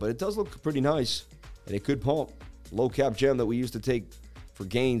Bond. But it does look pretty nice. And it could pump. Low cap gem that we used to take for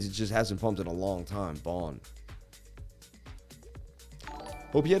gains. It just hasn't pumped in a long time. Bond.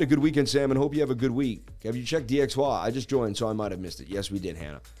 Hope you had a good weekend, Sam, and hope you have a good week. Have you checked DXY? I just joined, so I might have missed it. Yes, we did,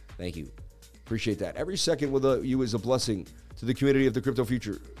 Hannah. Thank you. Appreciate that. Every second with you is a blessing to the community of the crypto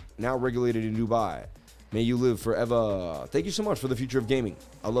future, now regulated in Dubai. May you live forever. Thank you so much for the future of gaming.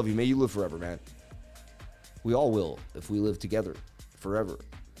 I love you. May you live forever, man. We all will if we live together forever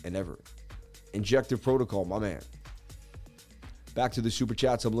and ever. Injective Protocol, my man. Back to the super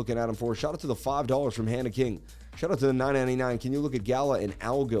chats I'm looking at them for. Shout out to the $5 from Hannah King. Shout out to the $9.99. Can you look at Gala and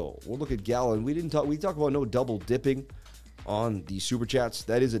Algo? We'll look at Gala, and we talk about no double dipping on the super chats.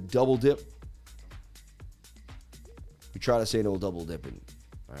 That is a double dip. We try to say no double dipping.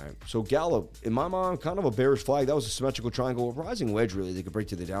 All right. So Gala, in my mind, kind of a bearish flag. That was a symmetrical triangle, a rising wedge. Really, they could break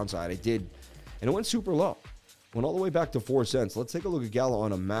to the downside. It did, and it went super low. Went all the way back to 4 cents. Let's take a look at Gala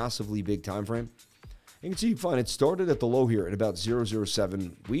on a massively big time frame. You can see, fine, it started at the low here at about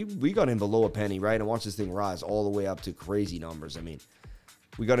 0.007. We got in below a penny, right? And watch this thing rise all the way up to crazy numbers. I mean,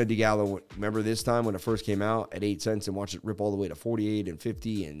 we got into Gala, remember this time when it first came out at 8 cents and watched it rip all the way to 48 and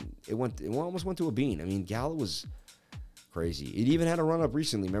 50, and it almost went to a bean. I mean, Gala was crazy. It even had a run up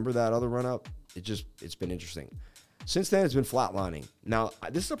recently. Remember that other run up? It's been interesting. Since then, it's been flatlining. Now,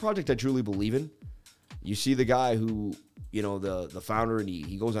 this is a project I truly believe in. You see the guy who, you know, the founder, and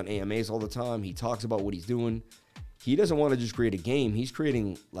he goes on AMAs all the time. He talks about what he's doing. He doesn't want to just create a game. He's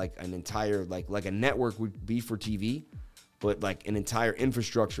creating like an entire, like a network would be for TV, but like an entire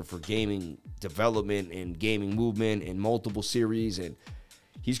infrastructure for gaming development and gaming movement and multiple series. And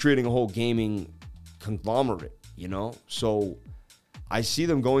he's creating a whole gaming conglomerate, you know? So I see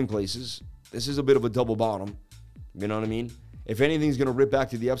them going places. This is a bit of a double bottom. You know what I mean? If anything's going to rip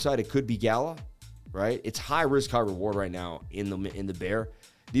back to the upside, it could be Gala. Right? It's high risk, high reward right now in the bear.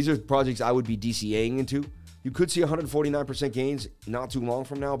 These are projects I would be DCAing into. You could see 149% gains not too long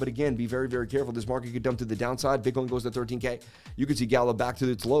from now, but again, be very, very careful. This market could dump to the downside. Bitcoin goes to 13K. You could see Gala back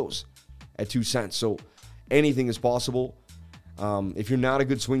to its lows at 2 cents. So anything is possible. If you're not a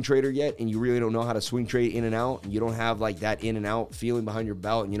good swing trader yet and you really don't know how to swing trade in and out, and you don't have like that in and out feeling behind your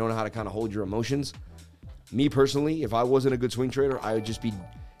belt, and you don't know how to kind of hold your emotions, me personally, if I wasn't a good swing trader, I would just be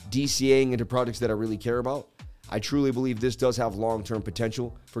DCAing into projects that I really care about. I truly believe this does have long-term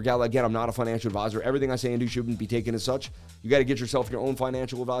potential for Gala. Again, I'm not a financial advisor. Everything I say and do shouldn't be taken as such. You got to get yourself your own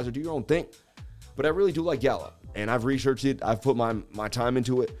financial advisor. Do your own thing. But I really do like Gala, and I've researched it. I've put my time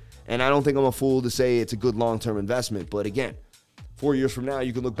into it, and I don't think I'm a fool to say it's a good long-term investment. But again, 4 years from now,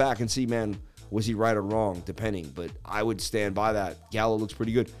 you can look back and see, man, Was he right or wrong? Depending. But I would stand by that. Gala looks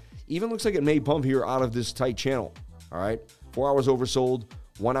pretty good. Even looks like it may pump here out of this tight channel. All right. 4 hours oversold.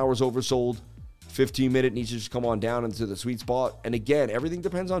 1 hour's oversold. 15-minute needs to just come on down into the sweet spot. And again, everything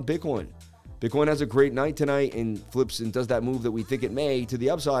depends on Bitcoin. Bitcoin has a great night tonight and flips and does that move that we think it may to the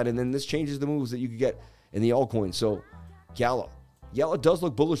upside. And then this changes the moves that you could get in the altcoin. So Gala does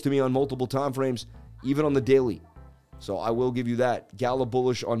look bullish to me on multiple time frames, even on the daily. So I will give you that. Gala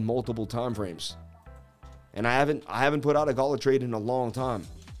bullish on multiple time frames. And I haven't put out a Gala trade in a long time.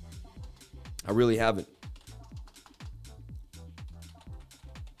 I really haven't.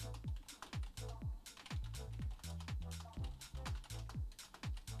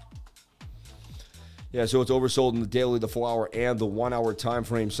 Yeah, so it's oversold in the daily, the 4 hour, and the 1 hour time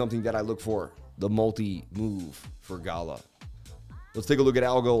frame, something that I look for. The multi-move for Gala. Let's take a look at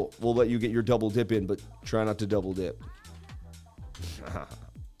Algo. We'll let you get your double dip in, but try not to double dip.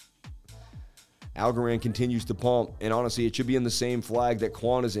 Algorand continues to pump, and honestly, it should be in the same flag that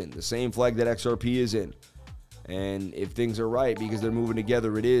Quant is in, the same flag that XRP is in. And if things are right, because they're moving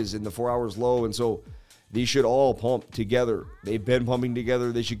together, it is, and the 4 hours low, and so these should all pump together. They've been pumping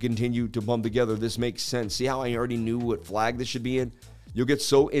together. They should continue to pump together. This makes sense. See how I already knew what flag this should be in? You'll get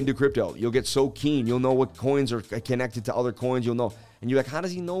so into crypto. You'll get so keen. You'll know what coins are connected to other coins. You'll know. And you're like, how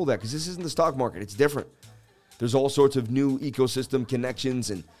does he know that? Because this isn't the stock market. It's different. There's all sorts of new ecosystem connections,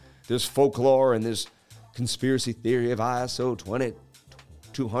 and there's folklore, and there's conspiracy theory of ISO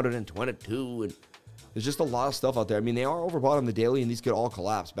 222, and there's just a lot of stuff out there. I mean, they are overbought on the daily, and these could all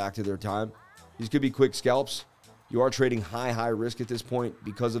collapse back to their time. These could be quick scalps. You are trading high risk at this point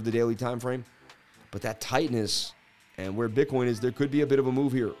because of the daily time frame. But that tightness and where Bitcoin is, there could be a bit of a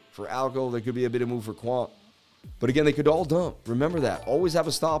move here. For Algo, there could be a bit of move for Quant. But again, they could all dump. Remember that. Always have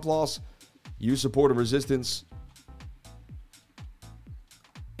a stop loss. Use support and resistance.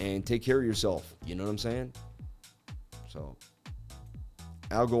 And take care of yourself. You know what I'm saying? So,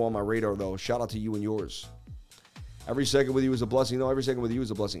 Algo on my radar, though. Shout out to you and yours. Every second with you is a blessing. No, every second with you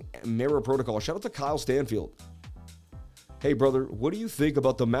is a blessing. Mirror Protocol. Shout out to Kyle Stanfield. Hey, brother, what do you think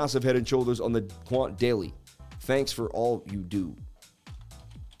about the massive head and shoulders on the Quant Daily? Thanks for all you do.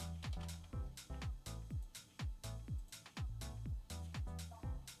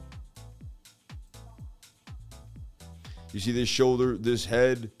 You see this shoulder, this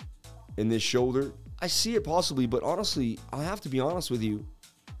head, and this shoulder? I see it possibly, but honestly, I have to be honest with you.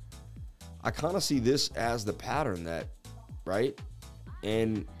 I kind of see this as the pattern that, right?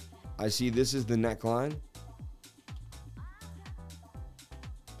 And I see this is the neckline.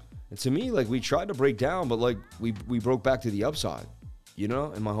 And to me, like, we tried to break down, but like we broke back to the upside, you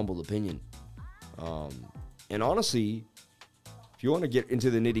know, in my humble opinion. And honestly, if you want to get into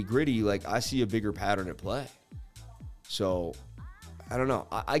the nitty gritty, like, I see a bigger pattern at play. So I don't know.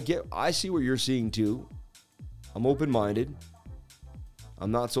 I see what you're seeing too. I'm open-minded. I'm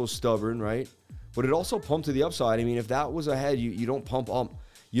not so stubborn, right? But it also pumped to the upside. I mean, if that was a head, you don't pump up.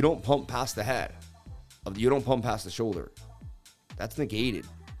 You don't pump past the head. You don't pump past the shoulder. That's negated.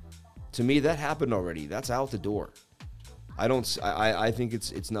 To me, that happened already. That's out the door. I think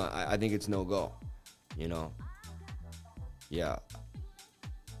it's not. I think it's no go. You know. Yeah.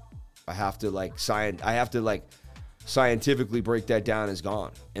 I have to scientifically break that down as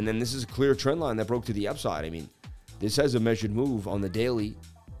gone. And then this is a clear trend line that broke to the upside. I mean, this has a measured move on the daily.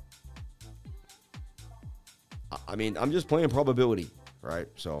 I mean, I'm just playing probability, right?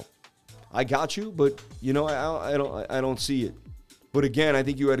 So I got you, but you know, I don't see it. But again, I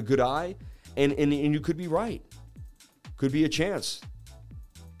think you had a good eye, and you could be right. Could be a chance.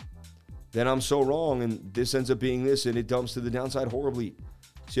 Then I'm so wrong, and this ends up being this, and it dumps to the downside horribly.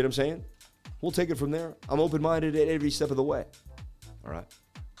 See what I'm saying? We'll take it from there. I'm open-minded at every step of the way. All right.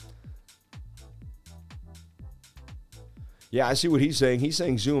 Yeah, I see what he's saying. He's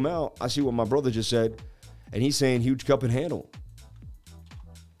saying zoom out. I see what my brother just said. And he's saying huge cup and handle.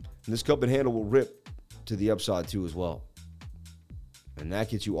 And this cup and handle will rip to the upside too as well. And that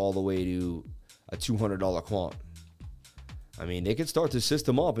gets you all the way to a $200 quant. I mean, they could start to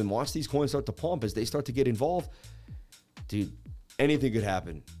system up and watch these coins start to pump as they start to get involved. Dude, anything could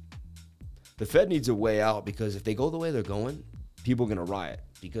happen. The Fed needs a way out, because if they go the way they're going, people are going to riot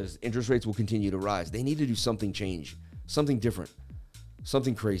because interest rates will continue to rise. They need to do something something different,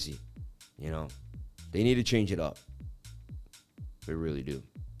 something crazy, you know. They need to change it up. They really do.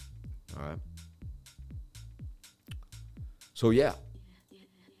 All right. So, yeah.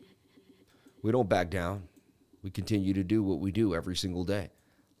 We don't back down. We continue to do what we do every single day.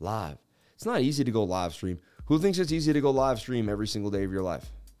 Live. It's not easy to go live stream. Who thinks it's easy to go live stream every single day of your life?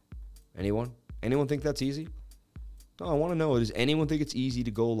 Anyone? Anyone think that's easy? No, I want to know, does anyone think it's easy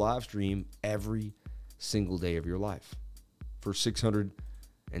to go live stream every single day of your life for 600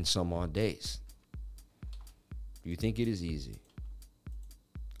 and some odd days? Do you think it is easy?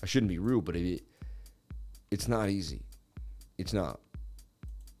 I shouldn't be rude, but it's not easy. It's not.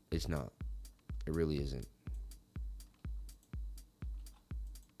 It's not. It really isn't.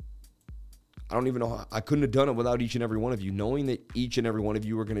 I don't even know how. I couldn't have done it without each and every one of you. Knowing that each and every one of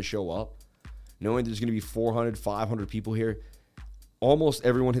you are going to show up, knowing there's going to be 400, 500 people here, almost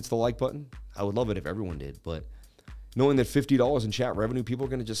everyone hits the like button. I would love it if everyone did, but knowing that $50 in chat revenue, people are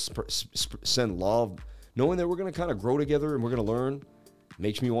going to just send love, knowing that we're going to kind of grow together and we're going to learn,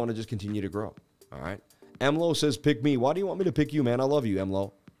 makes me want to just continue to grow. All right. Emlo says, pick me. Why do you want me to pick you, man? I love you,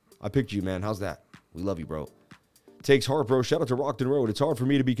 Emlo. I picked you, man. How's that? We love you, bro. Takes heart, bro. Shout out to Rockton Road. It's hard for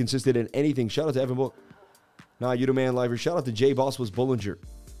me to be consistent in anything. Shout out to Evan Book. Nah, you the man, Lifer. Shout out to J Boss was Bullinger.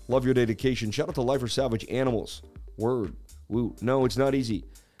 Love your dedication. Shout out to Lifer Savage Animals. Word. Woo. No, it's not easy.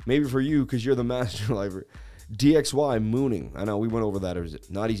 Maybe for you, because you're the master, Lifer. DXY Mooning. I know, we went over that. Is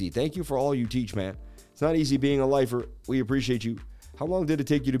it not easy? Thank you for all you teach, man. It's not easy being a lifer. We appreciate you. How long did it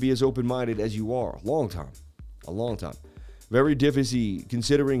take you to be as open-minded as you are? Long time. A long time. Very difficult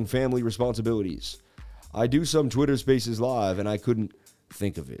considering family responsibilities. I do some Twitter Spaces live, and I couldn't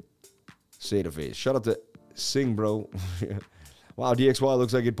think of it. Say to face. Shout out to Sing, bro. Wow, DXY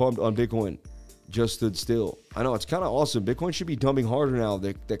looks like it pumped on Bitcoin. Just stood still. I know, it's kind of awesome. Bitcoin should be dumping harder now.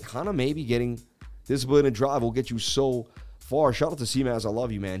 They're kind of maybe getting discipline and drive will get you so far. Shout out to CMAS. I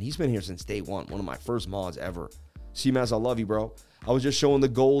love you, man. He's been here since day one. One of my first mods ever. CMAS, I love you, bro. I was just showing the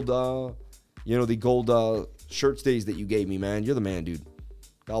gold, the gold shirt stays that you gave me, man. You're the man, dude.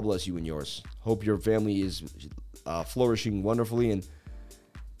 God bless you and yours. Hope your family is flourishing wonderfully, and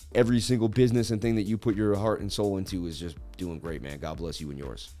every single business and thing that you put your heart and soul into is just doing great, man. God bless you and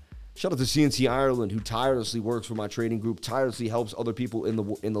yours. Shout out to CNC Ireland, who tirelessly works for my trading group, tirelessly helps other people in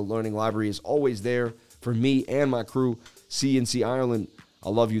the learning library, is always there for me and my crew. CNC Ireland, I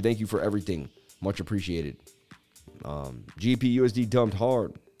love you. Thank you for everything. Much appreciated. GPUSD dumped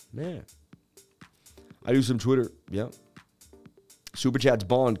hard. Man. I do some Twitter. Yeah. Super Chats,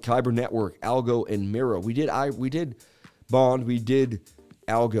 Bond, Kyber Network, Algo, and Mira. We did Bond. We did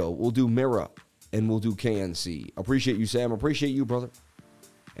Algo. We'll do Mira, and we'll do KNC. Appreciate you, Sam. Appreciate you, brother.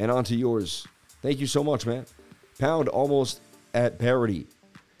 And on to yours. Thank you so much, man. Pound almost at parity.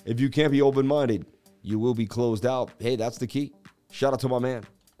 If you can't be open-minded, you will be closed out. Hey, that's the key. Shout out to my man.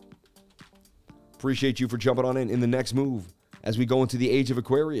 Appreciate you for jumping on in the next move as we go into the age of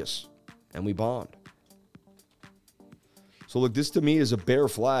Aquarius and we bond. So look, this to me is a bear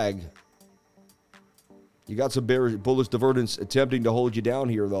flag. You got some bearish bullish divergence attempting to hold you down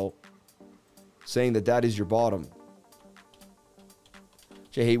here, though, saying that is your bottom.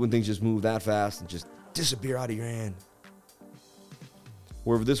 I hate when things just move that fast and just disappear out of your hand.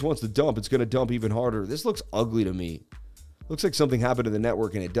 Where if this wants to dump, it's going to dump even harder. This looks ugly to me. Looks like something happened to the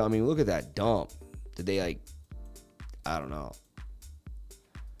network and it dumped. I mean, look at that dump. Did they I don't know.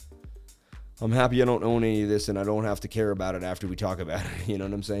 I'm happy I don't own any of this and I don't have to care about it after we talk about it. You know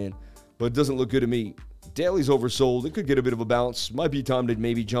what I'm saying? But it doesn't look good to me. Daily's oversold. It could get a bit of a bounce. Might be time to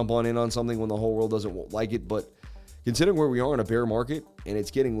maybe jump on in on something when the whole world doesn't like it. But considering where we are in a bear market and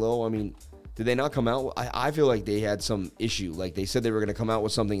it's getting low, I mean, did they not come out? I feel like they had some issue. Like they said they were going to come out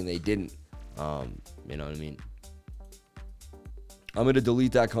with something and they didn't. You know what I mean? I'm going to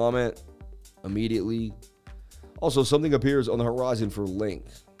delete that comment immediately. Also, something appears on the horizon for Link.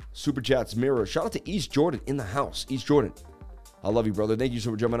 Super Chats, Mirror. Shout out to East Jordan in the house. East Jordan. I love you, brother. Thank you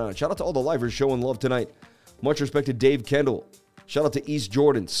so much for jumping on. Shout out to all the livers showing love tonight. Much respected Dave Kendall. Shout out to East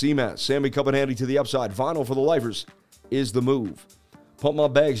Jordan, CMAS, Sammy Cup and Handy to the upside. Vinyl for the livers is the move. Pump my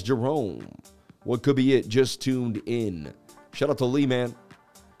bags, Jerome. What could be it? Just tuned in. Shout out to Lee, man.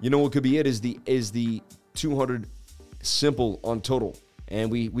 You know what could be it is the 200 simple on total. And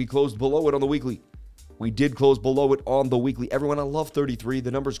we closed below it on the weekly. We did close below it on the weekly. Everyone, I love 33. The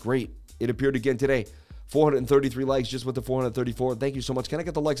number's great. It appeared again today. 433 likes, just with the 434. Thank you so much. Can I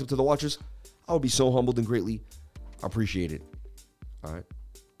get the likes up to the watchers? I would be so humbled and greatly appreciated. All right.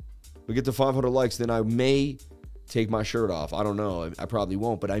 We get to 500 likes, then I may take my shirt off. I don't know. I probably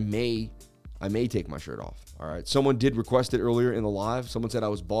won't, but I may take my shirt off. All right. Someone did request it earlier in the live. Someone said I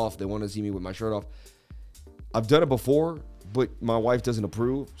was buff. They wanted to see me with my shirt off. I've done it before, but my wife doesn't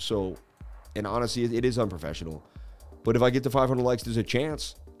approve. So, and honestly, it is unprofessional. But if I get to 500 likes, there's a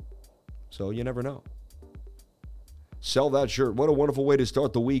chance. So you never know. Sell that shirt. What a wonderful way to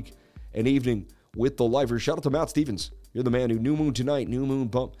start the week and evening with the lifers. Shout out to Matt Stevens. You're the man who new moon tonight, new moon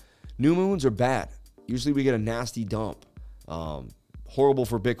bump. New moons are bad. Usually we get a nasty dump. Horrible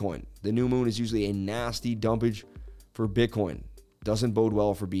for Bitcoin. The new moon is usually a nasty dumpage for Bitcoin. Doesn't bode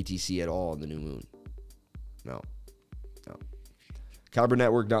well for BTC at all in the new moon. No. Kyber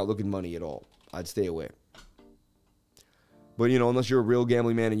Network not looking money at all. I'd stay away. But, unless you're a real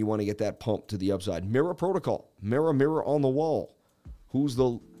gambling man and you want to get that pump to the upside. Mirror Protocol. Mirror on the wall. Who's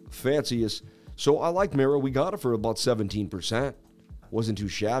the fanciest? So I like Mirror. We got it for about 17%. Wasn't too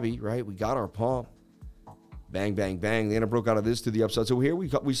shabby, right? We got our pump. Bang, bang, bang. Then it broke out of this to the upside. So here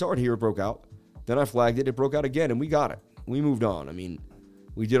we saw it here. It broke out. Then I flagged it. It broke out again, and we got it. We moved on. I mean,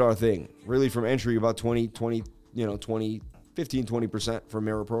 we did our thing. Really, from entry, about 15, 20% for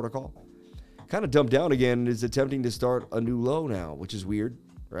Mirror Protocol. Kind of dumped down again and is attempting to start a new low now, which is weird,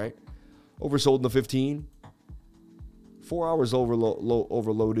 right? Oversold in the 15. 4 hours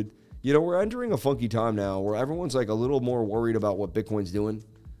overloaded. We're entering a funky time now where everyone's like a little more worried about what Bitcoin's doing,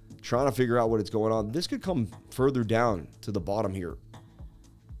 trying to figure out what it's going on. This could come further down to the bottom here.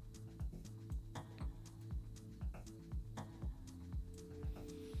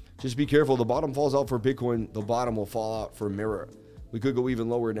 Just be careful. The bottom falls out for Bitcoin. The bottom will fall out for Mirror. We could go even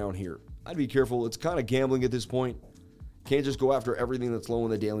lower down here. I'd be careful. It's kind of gambling at this point. Can't just go after everything that's low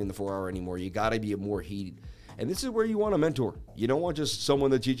in the daily and the 4 hour anymore. You got to be more heated. And this is where you want a mentor. You don't want just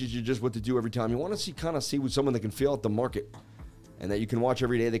someone that teaches you just what to do every time. You want to see with someone that can feel out the market and that you can watch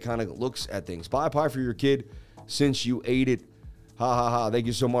every day that kind of looks at things. Buy a pie for your kid since you ate it. Ha, ha, ha. Thank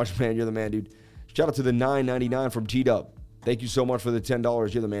you so much, man. You're the man, dude. Shout out to the $9.99 from T-Dub. Thank you so much for the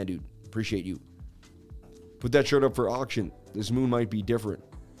 $10. You're the man, dude. Appreciate you. Put that shirt up for auction. This moon might be different.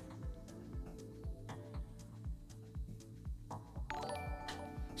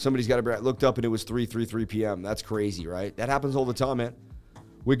 Somebody's got it looked up and it was 3:33 p.m. That's crazy, right? That happens all the time, man.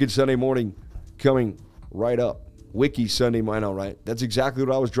 Wicked Sunday morning coming right up. Wiki Sunday, I know, right? That's exactly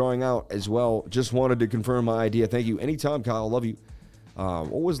what I was drawing out as well. Just wanted to confirm my idea. Thank you. Anytime, Kyle. Love you.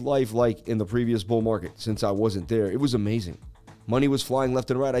 What was life like in the previous bull market since I wasn't there? It was amazing. Money was flying left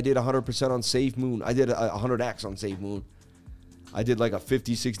and right. I did 100% on Save Moon. I did 100x on Save Moon. I did like a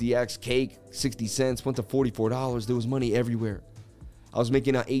 50, 60x cake, 60 cents, went to $44. There was money everywhere. I was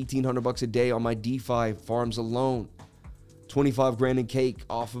making $1,800 a day on my DeFi farms alone. 25 grand in cake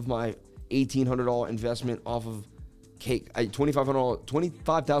off of my $1,800 investment off of cake.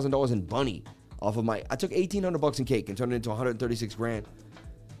 $25,000 in bunny off of my. I took $1,800 in cake and turned it into 136 grand.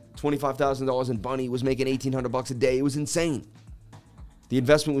 $25,000 in bunny was making $1,800 a day. It was insane. The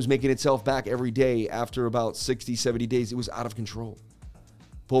investment was making itself back every day. After about 60, 70 days, it was out of control.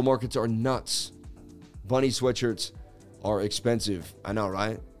 Bull markets are nuts. Bunny sweatshirts are expensive. I know,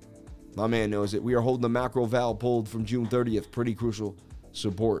 right? My man knows it. We are holding the macro val pulled from June 30th. Pretty crucial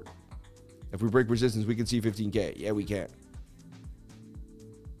support. If we break resistance, we can see 15K. Yeah, we can.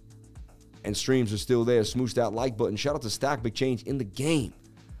 And streams are still there. Smoosh that like button. Shout out to Stack, big change in the game.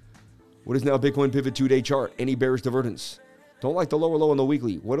 What is now Bitcoin Pivot 2-day chart? Any bearish divergence? Don't like the lower low on the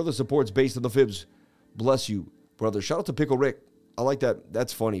weekly. What are the supports based on the fibs? Bless you, brother. Shout out to Pickle Rick. I like that.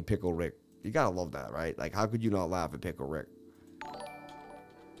 That's funny, Pickle Rick. You gotta love that, right? Like, how could you not laugh at Pickle Rick?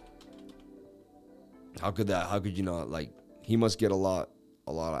 How could you not? Like, he must get a lot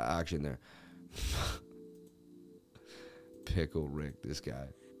of action there. Pickle Rick, this guy.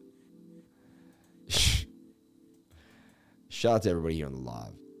 Shout out to everybody here on the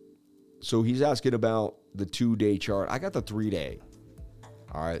live. So he's asking about the 2-day chart. I got the 3-day.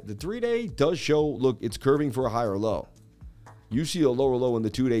 All right. The 3-day does show, look, it's curving for a higher low. You see a lower low in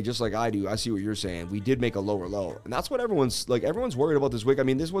the 2-day just like I do. I see what you're saying. We did make a lower low. And that's what everyone's worried about this wick. I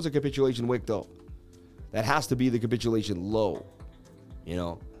mean, this was a capitulation wick, though. That has to be the capitulation low. You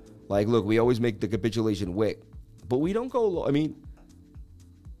know? Like, look, we always make the capitulation wick. But we don't go low. I mean,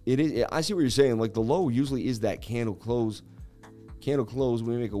 it is. I see what you're saying. Like, the low usually is that candle close. Candle close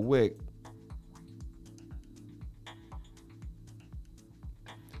when we make a wick.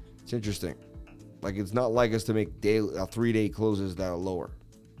 It's interesting. Like, it's not like us to make 3-day closes that are lower.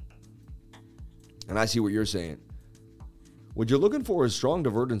 And I see what you're saying. What you're looking for is strong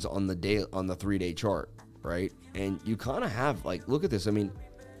divergence on the 3-day chart, right? And you kind of have, like, look at this. I mean,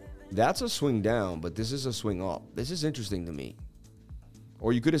 that's a swing down, but this is a swing up. This is interesting to me.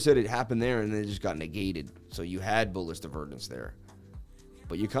 Or you could have said it happened there and then it just got negated. So you had bullish divergence there.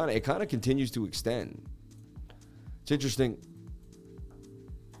 But it kind of continues to extend. It's interesting.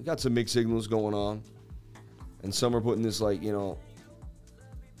 We got some mixed signals going on. And some are putting this, like, you know,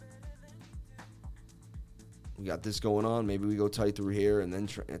 we got this going on. Maybe we go tight through here and then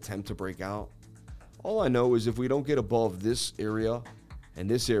attempt to break out. All I know is if we don't get above this area and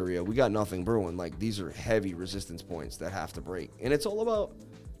this area, we got nothing brewing. Like, these are heavy resistance points that have to break. And it's all about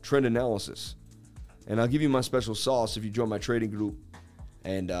trend analysis. And I'll give you my special sauce if you join my trading group.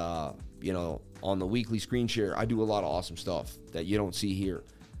 And on the weekly screen share, I do a lot of awesome stuff that you don't see here.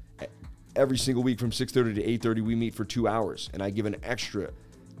 Every single week from 6:30 to 8:30, we meet for 2 hours, and I give an extra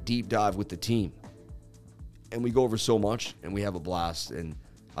deep dive with the team. And we go over so much, and we have a blast, and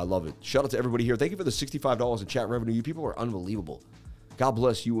I love it. Shout out to everybody here. Thank you for the $65 in chat revenue. You people are unbelievable. God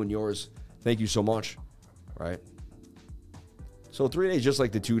bless you and yours. Thank you so much, right? So 3 days, just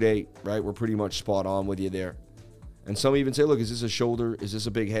like the 2 day, right? We're pretty much spot on with you there. And some even say, look, is this a shoulder? Is this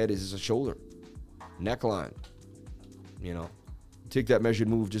a big head? Is this a shoulder? Neckline. Take that measured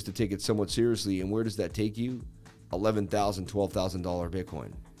move just to take it somewhat seriously. And where does that take you? $11,000, $12,000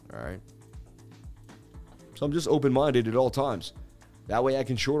 Bitcoin. All right. So I'm just open-minded at all times. That way I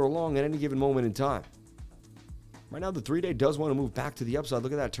can short or long at any given moment in time. Right now, the 3 day does want to move back to the upside.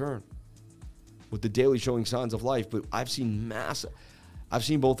 Look at that turn. With the daily showing signs of life. But I've seen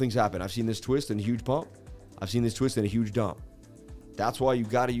both things happen. I've seen this twist and a huge pump. I've seen this twist and a huge dump. That's why you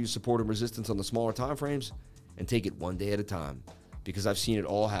got to use support and resistance on the smaller time frames and take it one day at a time, because I've seen it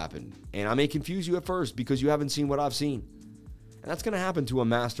all happen. And I may confuse you at first because you haven't seen what I've seen. And that's going to happen to a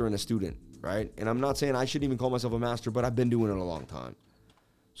master and a student, right? And I'm not saying I shouldn't even call myself a master, but I've been doing it a long time.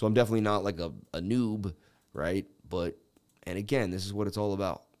 So I'm definitely not like a noob, right? And again, this is what it's all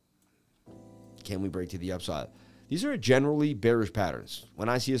about. Can we break to the upside? These are generally bearish patterns. When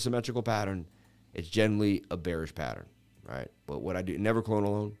I see a symmetrical pattern, it's generally a bearish pattern, right? But what I do, never clone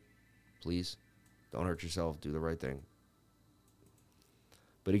alone. Please, don't hurt yourself. Do the right thing.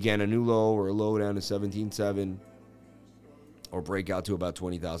 But again, a new low or a low down to 17.7 or break out to about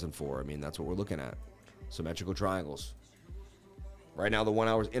 20,004. I mean, that's what we're looking at. Symmetrical triangles. Right now, the 1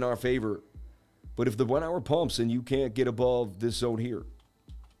 hour is in our favor. But if the 1 hour pumps and you can't get above this zone here,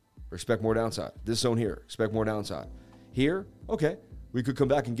 expect more downside. This zone here, expect more downside. Here, okay, we could come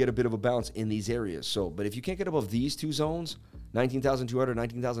back and get a bit of a bounce in these areas. But if you can't get above these two zones, 19,200,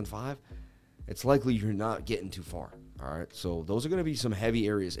 19,005, it's likely you're not getting too far. All right, so those are going to be some heavy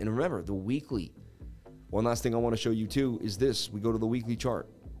areas. And remember, the weekly. One last thing I want to show you too is this. We go to the weekly chart.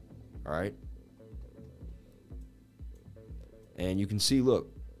 All right. And you can see, look,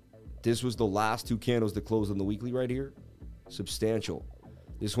 this was the last two candles that closed on the weekly right here. Substantial.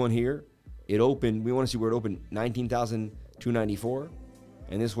 This one here, it opened, we want to see where it opened, 19,294.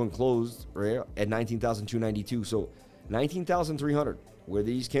 And this one closed right at 19,292. So 19,300, where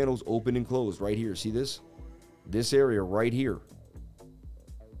these candles opened and closed right here. See this? This area right here.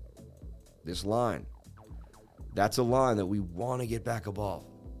 This line. That's a line that we want to get back above.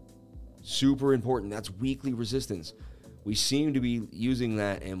 Super important. That's weekly resistance. We seem to be using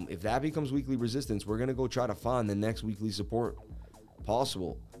that, and if that becomes weekly resistance, we're going to go try to find the next weekly support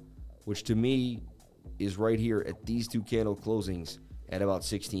possible, which to me is right here at these two candle closings at about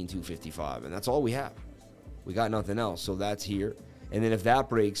 16,255, and that's all we have. We got nothing else, so that's here. And then if that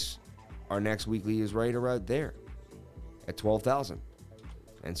breaks, our next weekly is right around there at 12,000.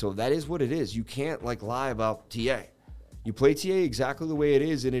 And so that is what it is. You can't lie about TA. You play TA exactly the way it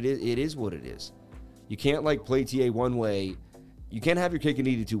is, and it is what it is. You can't play TA one way. You can't have your cake and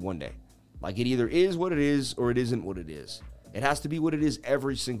eat it too one day. It either is what it is or it isn't what it is. It has to be what it is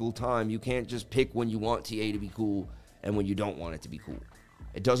every single time. You can't just pick when you want TA to be cool and when you don't want it to be cool.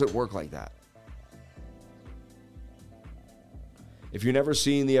 It doesn't work like that. If you've never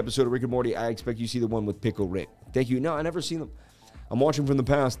seen the episode of Rick and Morty, I expect you see the one with Pickle Rick. Thank you. No, I never seen them. I'm watching from the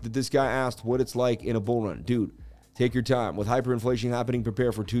past that this guy asked what it's like in a bull run. Dude, take your time. With hyperinflation happening,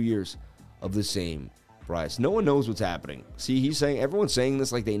 prepare for 2 years of the same price. No one knows what's happening. See, everyone's saying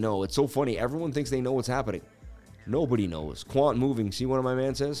this like they know. It's so funny. Everyone thinks they know what's happening. Nobody knows. Quant moving. See what my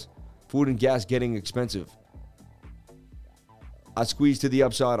man says? Food and gas getting expensive. I squeezed to the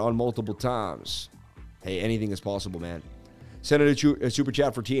upside on multiple times. Hey, anything is possible, man. Send it a super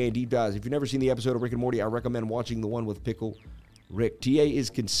chat for TA and deep dives. If you've never seen the episode of Rick and Morty, I recommend watching the one with Pickle Rick. TA is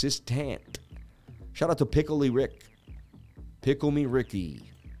consistent. Shout out to Pickly Rick. Pickle me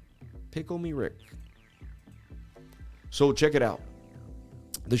Ricky. Pickle me Rick. So check it out.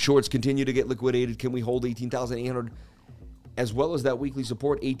 The shorts continue to get liquidated. Can we hold 18,800 as well as that weekly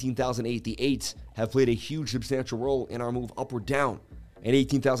support 18,008? The 8s have played a huge substantial role in our move upward down. And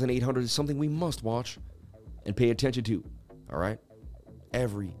 18,800 is something we must watch and pay attention to. All right?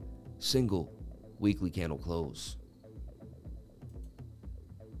 Every single weekly candle close.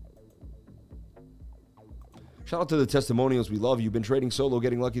 Shout out to the testimonials. We love you. Been trading solo,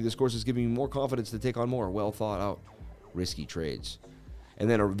 getting lucky. This course is giving me more confidence to take on more well thought out risky trades. And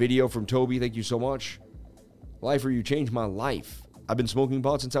then a video from Toby. Thank you so much. Lifer, you changed my life. I've been smoking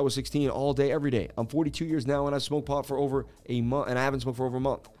pot since I was 16 all day, every day. I'm 42 years now, and I've smoked pot for over a month, and I haven't smoked for over a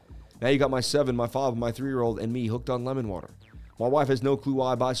month. Now you got my 7, my 5, my 3-year-old, and me hooked on lemon water. My wife has no clue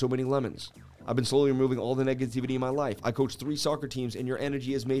why I buy so many lemons. I've been slowly removing all the negativity in my life. I coach 3 soccer teams, and your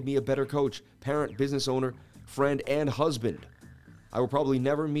energy has made me a better coach, parent, business owner, friend, and husband. I will probably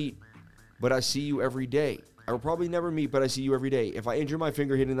never meet, but I see you every day. If I injure my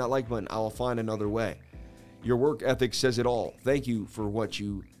finger hitting that like button, I will find another way. Your work ethic says it all. Thank you for what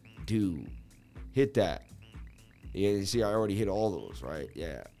you do. Hit that. Yeah, you see, I already hit all those, right?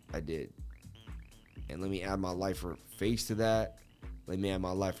 Yeah, I did. And let me add my lifer face to that. Let me add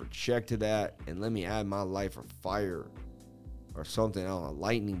my lifer check to that. And let me add my lifer fire or something else, a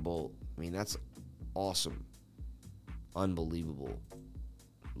lightning bolt. I mean, that's awesome. Unbelievable.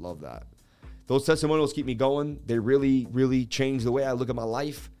 Love that. Those testimonials keep me going. They really, really change the way I look at my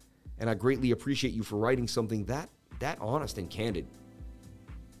life. And I greatly appreciate you for writing something that honest and candid.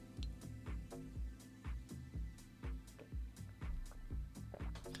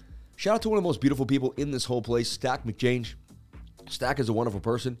 Shout out to one of the most beautiful people in this whole place, Stack McChange. Stack is a wonderful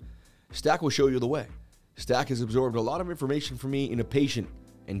person. Stack will show you the way. Stack has absorbed a lot of information from me in a patient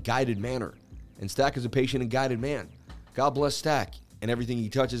and guided manner. And Stack is a patient and guided man. God bless Stack and everything he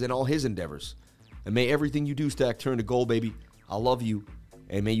touches and all his endeavors. And may everything you do, Stack, turn to gold, baby. I love you.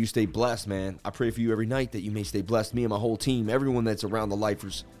 And may you stay blessed, man. I pray for you every night that you may stay blessed. Me and my whole team, everyone that's around the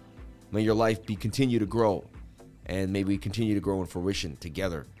lifers. May your life continue to grow. And may we continue to grow in fruition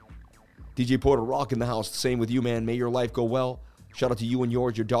together. DJ Porter Rock in the house. Same with you, man. May your life go well. Shout out to you and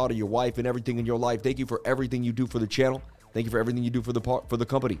yours, your daughter, your wife, and everything in your life. Thank you for everything you do for the channel. Thank you for everything you do for the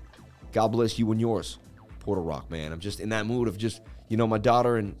company. God bless you and yours. Porter Rock, man. I'm just in that mood of just, my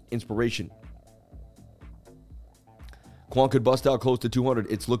daughter and inspiration. Quan could bust out close to 200.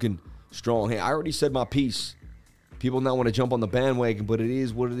 It's looking strong. Hey, I already said my piece. People now want to jump on the bandwagon, but it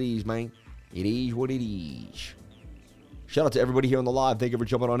is what it is, man. It is what it is. Shout out to everybody here on the live. Thank you for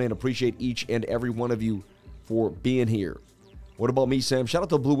jumping on in. Appreciate each and every one of you for being here. What about me, Sam? Shout out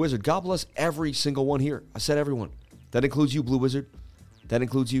to Blue Wizard. God bless every single one here. I said everyone. That includes you, Blue Wizard. That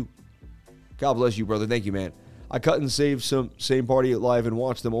includes you. God bless you, brother. Thank you, man. I cut and saved some same party at live and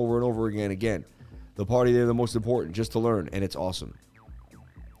watched them over and over again. The party, they're the most important, just to learn, and it's awesome.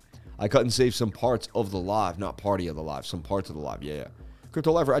 I cut and saved some parts of the live, not party of the live, some parts of the live. Yeah.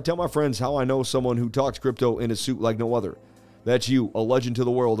 Crypto Lifer, I tell my friends how I know someone who talks crypto in a suit like no other. That's you, a legend to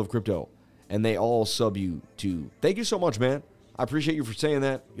the world of crypto. And they all sub you too. Thank you so much, man. I appreciate you for saying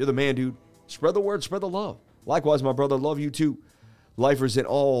that. You're the man, dude. Spread the word, spread the love. Likewise, my brother, love you too. Lifers and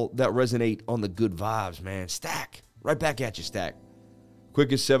all that resonate on the good vibes, man. Stack. Right back at you, Stack.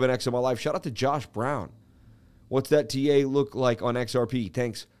 Quickest 7X of my life. Shout out to Josh Brown. What's that TA look like on XRP?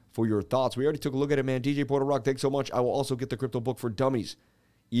 Thanks for your thoughts. We already took a look at it, man. DJ Porter Rock, thanks so much. I will also get the crypto book for dummies,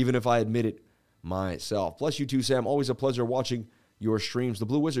 even if I admit it myself. Bless you too, Sam. Always a pleasure watching your streams. The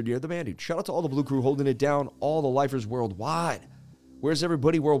Blue Wizard, you're the man, dude. Shout out to all the Blue Crew holding it down, all the lifers worldwide. Where's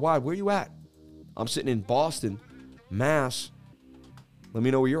everybody worldwide? Where you at? I'm sitting in Boston, Mass. Let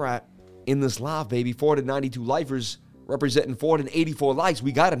me know where you're at. In this live, baby. 492 lifers representing 484 likes.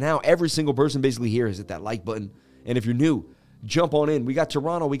 We got it now. Every single person basically here has hit that like button. And if you're new, jump on in. We got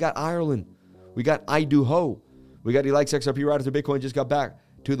Toronto. We got Ireland. We got I Do Ho. We got He Likes XRP right after Bitcoin just got back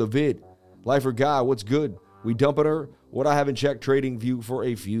to the vid. Lifer Guy, what's good? We dumping her. What I haven't checked, trading view for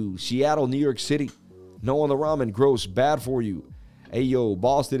a few. Seattle, New York City. No on the ramen. Gross. Bad for you. Hey, yo.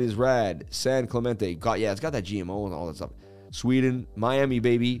 Boston is rad. San Clemente. It's got that GMO and all that stuff. Sweden. Miami,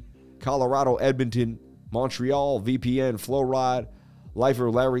 baby. Colorado, Edmonton. Montreal, VPN, Flow Ride. Lifer,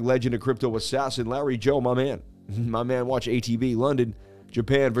 Larry, Legend of Crypto Assassin. Larry Joe, my man. My man, watch ATB. London,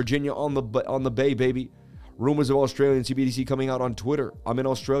 Japan, Virginia on the Bay, baby. Rumors of Australian CBDC coming out on Twitter. I'm in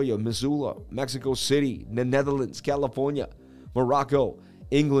Australia, Missoula, Mexico City, the Netherlands, California, Morocco,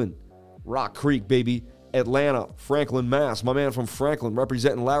 England, Rock Creek, baby. Atlanta, Franklin, Mass. My man from Franklin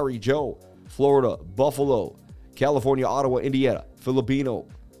representing Larry Joe. Florida, Buffalo, California, Ottawa, Indiana,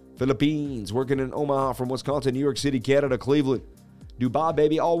 Philippines, working in Omaha from Wisconsin, New York City, Canada, Cleveland, Dubai,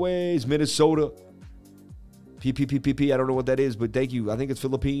 baby, always, Minnesota, PPPPP, I don't know what that is, but thank you. I think it's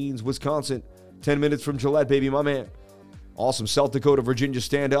Philippines, Wisconsin, 10 minutes from Gillette, baby, my man. Awesome. South Dakota, Virginia,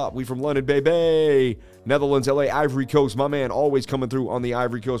 stand up. We from London, baby. Netherlands, LA, Ivory Coast, my man, always coming through on the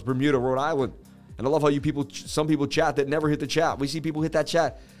Ivory Coast, Bermuda, Rhode Island. And I love how some people chat that never hit the chat. We see people hit that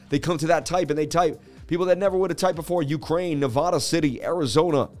chat. They come to that type and they type. People that never would have typed before, Ukraine, Nevada City,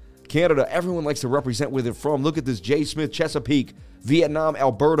 Arizona, Canada. Everyone likes to represent where they're from. Look at this. Jay Smith, Chesapeake, Vietnam,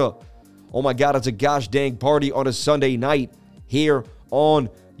 Alberta. Oh my God, it's a gosh dang party on a Sunday night here on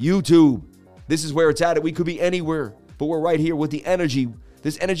YouTube. This is where it's at. We could be anywhere, but we're right here with the energy.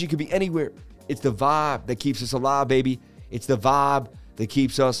 This energy could be anywhere. It's the vibe that keeps us alive, baby. It's the vibe that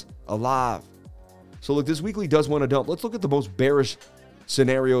keeps us alive. So look, this weekly does want to dump. Let's look at the most bearish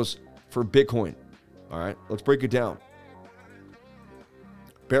scenarios for Bitcoin. All right, let's break it down.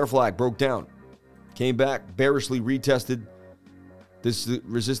 Bear flag broke down, came back, bearishly retested this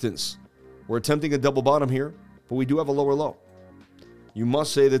resistance. We're attempting a double bottom here, but we do have a lower low. You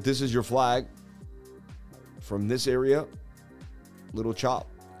must say that this is your flag from this area, little chop,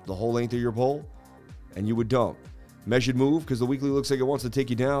 the whole length of your pole, and you would dump. Measured move, because the weekly looks like it wants to take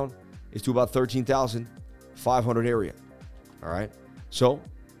you down, is to about 13,500 area. All right, so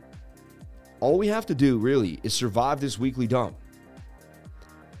all we have to do really is survive this weekly dump.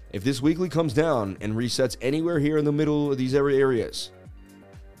 If this weekly comes down and resets anywhere here in the middle of these areas,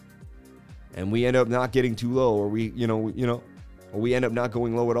 and we end up not getting too low, or we end up not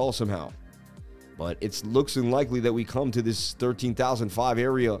going low at all somehow, but it looks unlikely that we come to this 13,005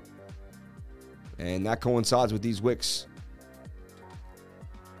 area, and that coincides with these wicks.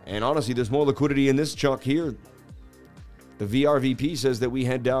 And honestly, there's more liquidity in this chunk here. The VRVP says that we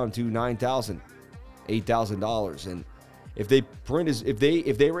head down to $9,000, $8,000, and if they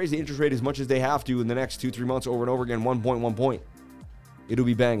raise the interest rate as much as they have to in the next 2-3 months over and over again, 1 point, it'll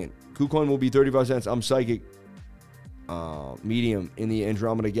be banging. KuCoin will be 35 cents. I'm psychic. Medium in the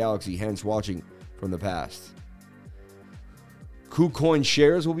Andromeda Galaxy, hence watching from the past. KuCoin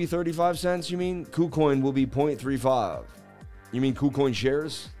shares will be 35 cents, you mean? KuCoin will be 0.35. You mean KuCoin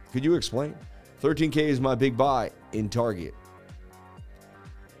shares? Could you explain? 13K is my big buy in Target.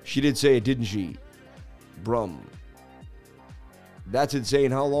 She did say it, didn't she? Brum. That's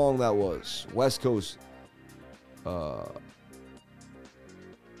insane how long that was. West Coast.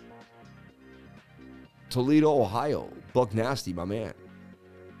 Toledo, Ohio. Buck Nasty, my man.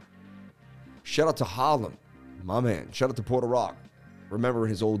 Shout out to Harlem, my man. Shout out to Puerto Rock. Remember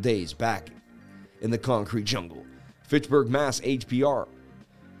his old days back in the concrete jungle. Fitchburg, Mass, HPR.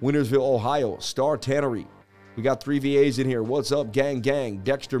 Wintersville, Ohio. Star Tannery. We got 3 VAs in here. What's up, gang?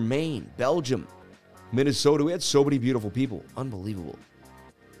 Dexter, Maine. Belgium. Minnesota. We had so many beautiful people. Unbelievable.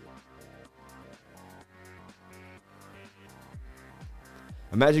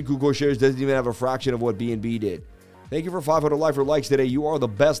 Imagine KuCoin shares doesn't even have a fraction of what BNB did. Thank you for 500 lifer likes today. You are the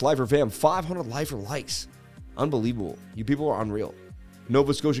best lifer fam. 500 lifer likes. Unbelievable. You people are unreal.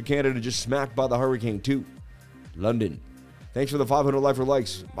 Nova Scotia, Canada just smacked by the hurricane too. London. Thanks for the 500 lifer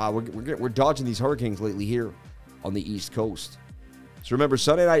likes. Wow, we're dodging these hurricanes lately here on the East Coast. So remember,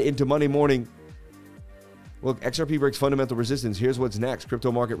 Sunday night into Monday morning. Look, XRP breaks fundamental resistance. Here's what's next.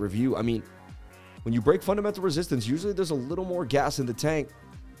 Crypto market review. I mean, when you break fundamental resistance, usually there's a little more gas in the tank.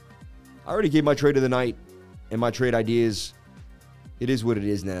 I already gave my trade of the night and my trade ideas. It is what it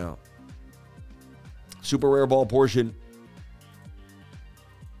is now. Super rare ball portion.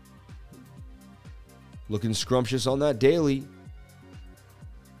 Looking scrumptious on that daily.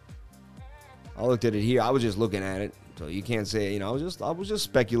 I looked at it here. I was just looking at it. So you can't say, I was just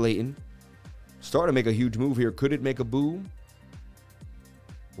speculating. Starting to make a huge move here. Could it make a boom?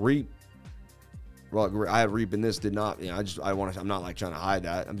 Reap. Well, I had reap in this, did not. I'm not like trying to hide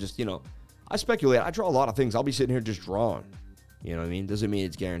that. I'm just, I speculate. I draw a lot of things. I'll be sitting here just drawing. You know what I mean? Doesn't mean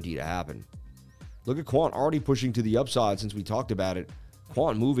it's guaranteed to happen. Look at Quant already pushing to the upside since we talked about it.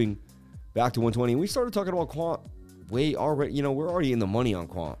 Quant moving back to 120. And we started talking about Quant way already. We're already in the money on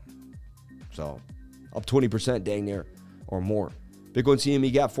Quant. So up 20% dang near or more. Bitcoin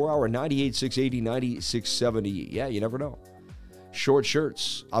CME gap 4 hour 98,680, 9670. Yeah, you never know. Short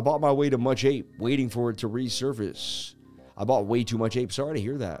shirts. I bought my way to much ape, waiting for it to resurface. I bought way too much ape. Sorry to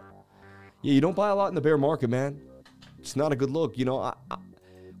hear that. Yeah, you don't buy a lot in the bear market, man. It's not a good look.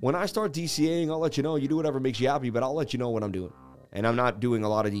 When I start DCAing, I'll let you know. You do whatever makes you happy, but I'll let you know what I'm doing. And I'm not doing a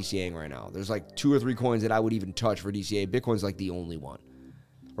lot of DCAing right now. There's like 2 or 3 coins that I would even touch for DCA. Bitcoin's like the only one.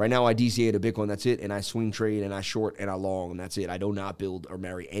 Right now, I DCA to Bitcoin. That's it. And I swing trade, and I short, and I long, and that's it. I do not build or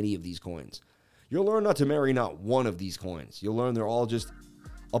marry any of these coins. You'll learn not to marry not one of these coins. You'll learn they're all just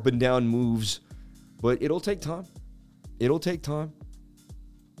up and down moves. But it'll take time. It'll take time.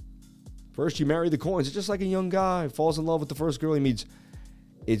 First, you marry the coins. It's just like a young guy falls in love with the first girl he meets.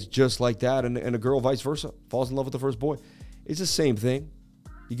 It's just like that. And a girl, vice versa, falls in love with the first boy. It's the same thing.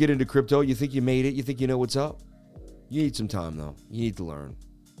 You get into crypto. You think you made it. You think you know what's up. You need some time, though. You need to learn.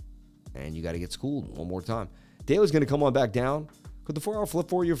 And you got to get schooled one more time. Daily's going to come on back down. Could the 4-hour flip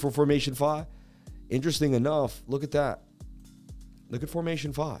for you for Formation 5? Interesting enough, look at that. Look at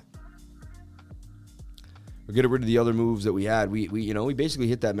Formation 5. We're getting rid of the other moves that we had. We basically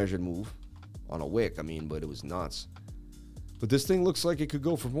hit that measured move on a wick. But it was nuts. But this thing looks like it could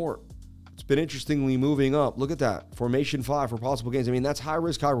go for more. It's been interestingly moving up. Look at that. Formation 5 for possible gains. That's high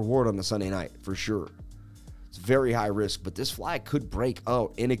risk, high reward on a Sunday night for sure. It's very high risk, but this flag could break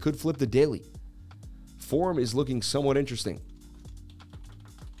out and it could flip the daily. form is looking somewhat interesting.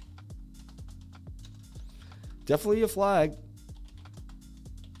 Definitely a flag.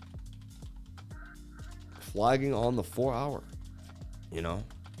 Flagging on the 4 hour,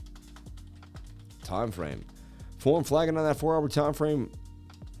 time frame. Form flagging on that 4 hour time frame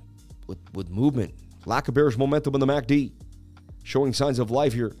with movement. Lack of bearish momentum in the MACD. Showing signs of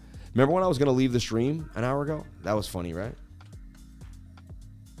life here. Remember when I was going to leave the stream an hour ago? That was funny, right?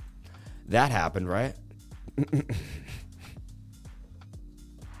 That happened, right?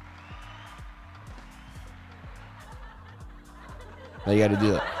 Now you got to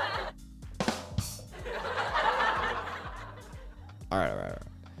do that. All right.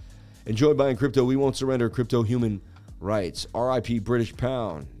 Enjoy buying crypto. We won't surrender crypto human rights. RIP British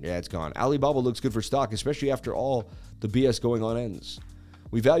pound. Yeah, it's gone. Alibaba looks good for stock, especially after all the BS going on ends.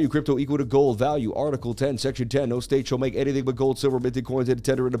 We value crypto equal to gold. Value. Article 10, Section 10. No state shall make anything but gold, silver, minted coins and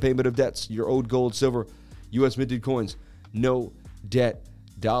tender in the payment of debts. Your owed gold, silver, U.S. minted coins. No debt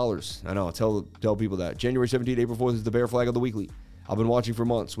dollars. I know. Tell people that. January 17th, April 4th is the bear flag of the weekly. I've been watching for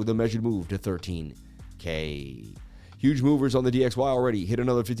months with a measured move to 13K. Huge movers on the DXY already. Hit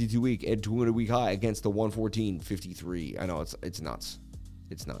another 52-week and 200-week high against the 114.53. I know, it's nuts.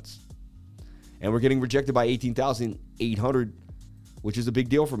 It's nuts. And we're getting rejected by 18,800, which is a big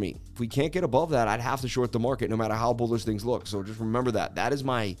deal for me. If we can't get above that, I'd have to short the market no matter how bullish things look. So just remember that. That is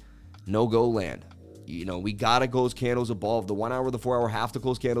my no-go land. We got to close candles above. The 1 hour, the 4 hour have to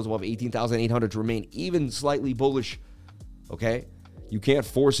close candles above 18,800 to remain even slightly bullish. Okay? You can't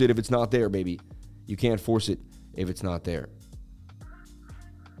force it if it's not there, baby. You can't force it if it's not there.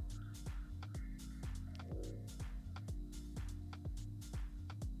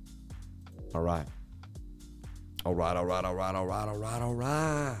 All right.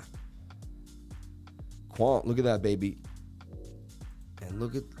 Quant, look at that, baby. And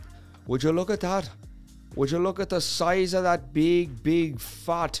would you look at that? Would you look at the size of that big,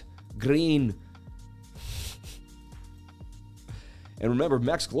 fat green? And remember,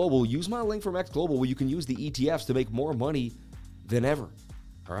 Mex Global, use my link for Mex Global where you can use the ETFs to make more money than ever.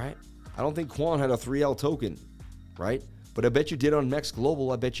 All right? I don't think Quant had a 3L token, right? But I bet you did on Mex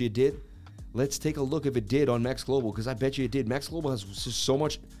Global. I bet you it did. Let's take a look if it did on Mex Global, because I bet you it did. Mex Global has just so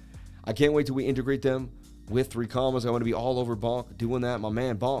much. I can't wait till we integrate them with 3 commas. I'm going to be all over Bonk doing that. My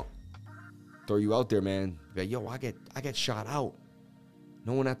man, Bonk. Throw you out there, man. Yo, I get shot out.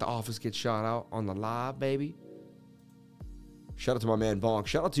 No one at the office gets shot out on the live, baby. Shout out to my man Bonk.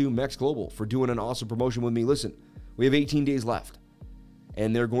 Shout out to Mex Global for doing an awesome promotion with me. Listen, we have 18 days left,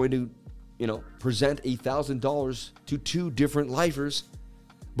 and they're going to, present $1,000 to 2 different lifers,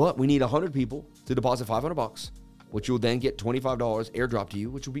 but we need 100 people to deposit $500, which you'll then get $25 airdrop to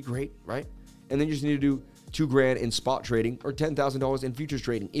you, which will be great, right? And then you just need to do $2,000 in spot trading or $10,000 in futures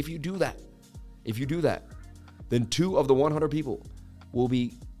trading. If you do that, then 2 of the 100 people will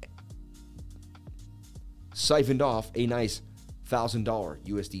be siphoned off a nice $1,000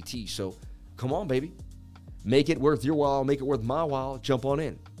 USDT. So come on, baby. Make it worth your while. Make it worth my while. Jump on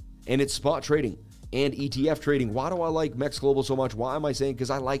in. And it's spot trading and ETF trading. Why do I like Mex Global so much? Why am I saying? Because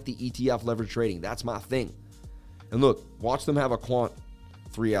I like the ETF leverage trading. That's my thing. And look, watch them have a Quant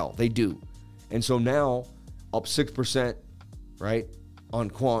 3L. They do. And so now up 6%, right, on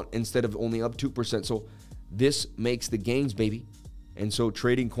Quant instead of only up 2%. So this makes the gains, baby. And so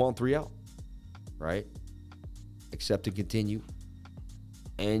trading Quant 3L, right? Accept and continue.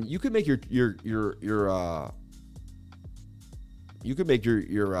 And you can make your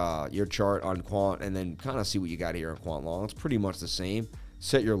chart on Quant and then kind of see what you got here on Quant Long. It's pretty much the same.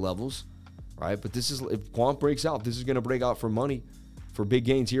 Set your levels, right? But this is, if Quant breaks out, this is going to break out for money, for big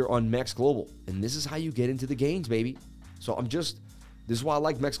gains here on Mex Global. And this is how you get into the gains, baby. So this is why I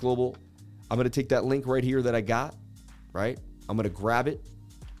like Mex Global. I'm going to take that link right here that I got, right? I'm going to grab it.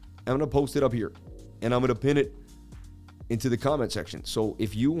 I'm going to post it up here. And I'm going to pin it into the comment section. So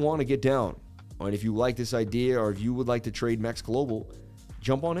if you want to get down, and if you like this idea, or if you would like to trade Mex Global,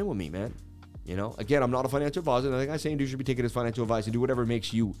 jump on in with me, man. Again, I'm not a financial advisor. Nothing I say and do should be taken as financial advice, and do whatever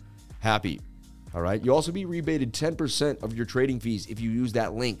makes you happy. All right. You'll also be rebated 10% of your trading fees if you use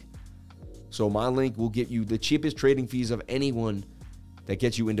that link. So my link will get you the cheapest trading fees of anyone that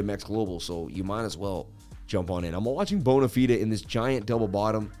gets you into Mex Global. So you might as well jump on in. I'm watching Bonafide in this giant double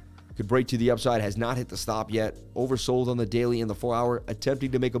bottom. Could break to the upside, has not hit the stop yet. Oversold on the daily and the 4 hour,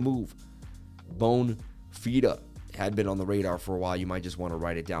 attempting to make a move. Bonafide had been on the radar for a while. You might just want to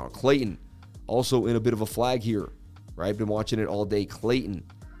write it down. Clayton, also in a bit of a flag here, right? Been watching it all day.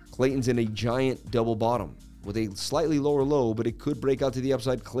 Clayton's in a giant double bottom with a slightly lower low, but it could break out to the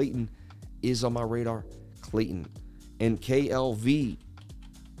upside. Clayton is on my radar. Clayton. And KLV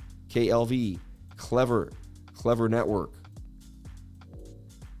Clever network.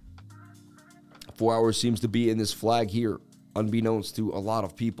 4 hours seems to be in this flag here, unbeknownst to a lot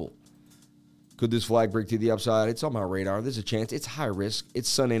of people. Could this flag break to the upside? It's on my radar. There's a chance. It's high risk. It's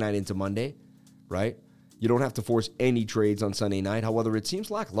Sunday night into Monday, right? You don't have to force any trades on Sunday night. However, it seems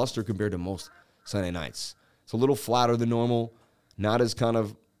lackluster compared to most Sunday nights. It's a little flatter than normal. Not as kind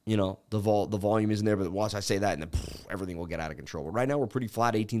of, the volume isn't there. But watch I say that, and then everything will get out of control. But right now, we're pretty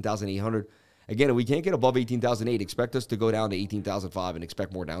flat, 18,800. Again, if we can't get above 18,008, expect us to go down to 18,005 and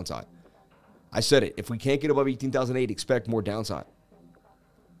expect more downside. I said it. If we can't get above 18,008, expect more downside.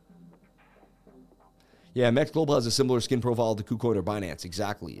 Yeah, MEX Global has a similar skin profile to KuCoin or Binance.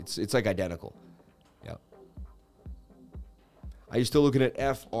 Exactly. It's like identical. Yeah. Are you still looking at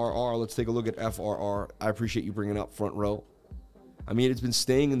FRR? Let's take a look at FRR. I appreciate you bringing up front row. I mean, it's been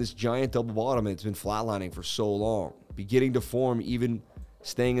staying in this giant double bottom, and it's been flatlining for so long. Beginning to form, even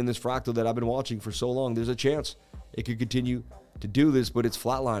staying in this fractal that I've been watching for so long. There's a chance it could continue to do this, but it's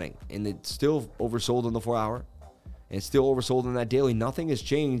flatlining, and it's still oversold on the 4 hour, and it's still oversold on that daily. Nothing has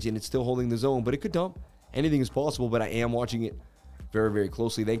changed, and it's still holding the zone, but it could dump. Anything is possible, but I am watching it very, very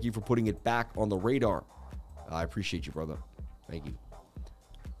closely. Thank you for putting it back on the radar. I appreciate you, brother. Thank you.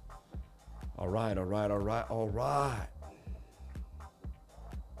 All right. I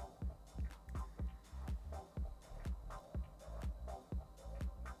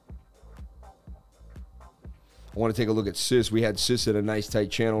want to take a look at SYS. We had SYS at a nice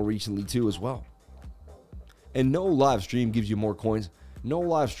tight channel recently too as well. And no live stream gives you more coins. No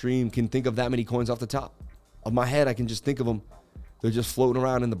live stream can think of that many coins off the top of my head. I can just think of them. They're just floating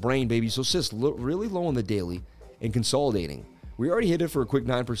around in the brain, baby. So SYS really low on the daily and consolidating. We already hit it for a quick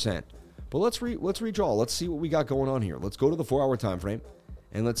 9%. But let's redraw. Let's see what we got going on here. Let's go to the 4 hour time frame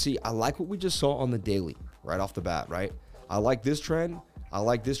and let's see. I like what we just saw on the daily right off the bat, right? I like this trend. And I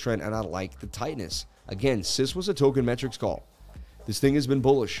like the tightness. Again, SYS was a token metrics call. This thing has been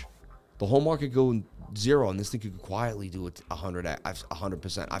bullish. The whole market going zero, and this thing could quietly do it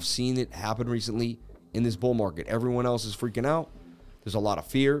 100%. I've seen it happen recently in this bull market. Everyone else is freaking out. There's a lot of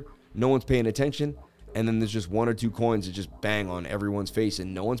fear. No one's paying attention. And then there's just one or two coins that just bang on everyone's face,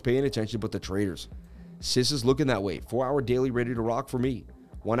 and no one's paying attention but the traders. SYS is looking that way. 4 hour daily ready to rock for me.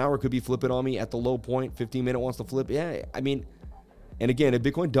 1 hour could be flipping on me at the low point. 15-minute wants to flip. Yeah, I mean... And again, if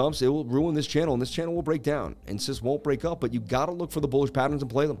Bitcoin dumps, it will ruin this channel, and this channel will break down, and SYS won't break up, but you got to look for the bullish patterns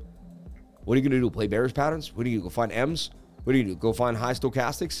and play them. What are you going to do? Play bearish patterns? What are you going to do? Go find M's? What are you going to do? Go find high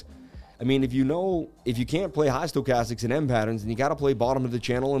stochastics? I mean, if you can't play high stochastics and M patterns, then you got to play bottom of the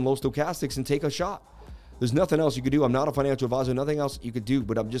channel and low stochastics and take a shot. There's nothing else you could do. I'm not a financial advisor, nothing else you could do,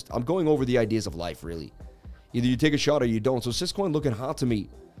 but I'm going over the ideas of life, really. Either you take a shot or you don't. So Syscoin looking hot to me.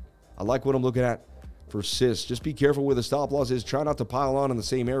 I like what I'm looking at for SYS. Just be careful where the stop loss is. Try not to pile on in the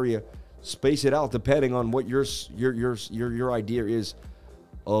same area. Space it out depending on what your idea is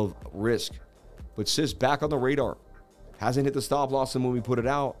of risk. But SYS back on the radar. Hasn't hit the stop loss when we put it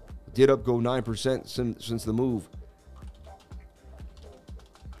out. Did up go 9% since the move.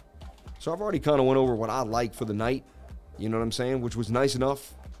 So I've already kind of went over what I like for the night. You know what I'm saying? Which was nice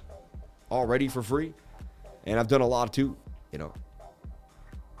enough already for free. And I've done a lot too, you know.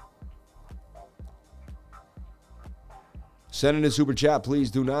 Send in a super chat,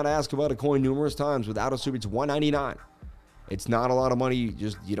 please. Do not ask about a coin numerous times without a super. It's $1.99. It's not a lot of money.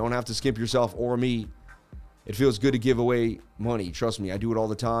 You don't have to skimp yourself or me. It feels good to give away money. Trust me, I do it all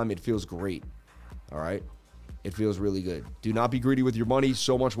the time. It feels great. All right? It feels really good. Do not be greedy with your money.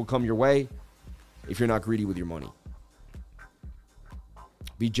 So much will come your way if you're not greedy with your money.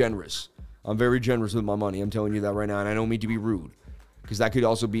 Be generous. I'm very generous with my money. I'm telling you that right now. And I don't mean to be rude, because that could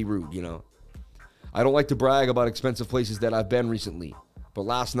also be rude, you know. I don't like to brag about expensive places that I've been recently. But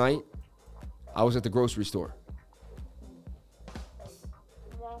last night, I was at the grocery store.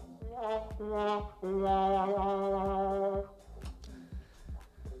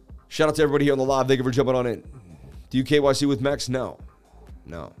 Shout out to everybody here on the live. Thank you for jumping on in. Do you KYC with MEX? No.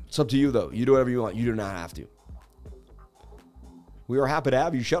 It's up to you, though. You do whatever you want. You do not have to. We are happy to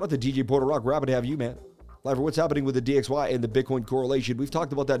have you. Shout out to DJ Porter Rock. We're happy to have you, man. Liver, what's happening with the DXY and the Bitcoin correlation? We've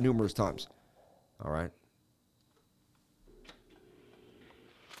talked about that numerous times. All right.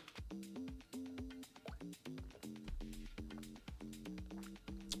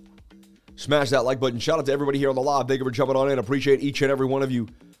 Smash that like button. Shout out to everybody here on the live. Thank you for jumping on in. Appreciate each and every one of you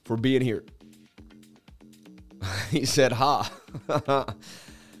for being here. He said, ha.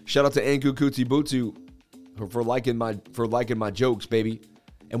 Shout out to Anku Kuti Butsu for liking my jokes, baby.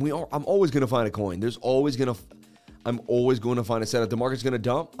 And I'm always going to find a coin. I'm always going to find a setup. The market's going to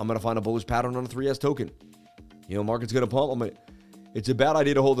dump. I'm going to find a bullish pattern on a 3S token. You know, market's going to pump. It's a bad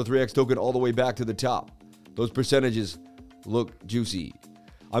idea to hold the 3X token all the way back to the top. Those percentages look juicy.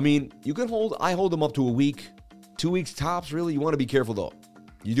 I mean, I hold them up to a week, 2 weeks tops, really. You want to be careful, though.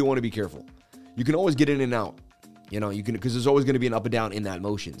 You do want to be careful. You can always get in and out. Because there's always going to be an up and down in that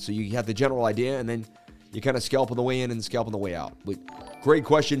motion. So you have the general idea, and then you kind of scalp on the way in and scalp on the way out. But great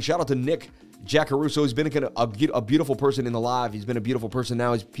question. Shout out to Nick Jacaruso. He's been a beautiful person in the live. He's been a beautiful person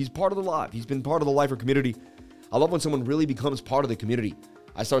now. He's part of the live. He's been part of the Lifer community. I love when someone really becomes part of the community.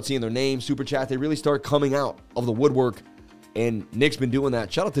 I start seeing their name, super chat. They really start coming out of the woodwork, and Nick's been doing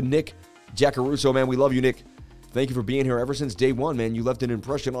that. Shout out to Nick Jacaruso, man. We love you, Nick. Thank you for being here ever since day one, man. You left an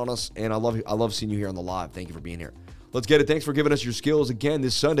impression on us, and I love seeing you here on the live. Thank you for being here. Let's get it. Thanks for giving us your skills again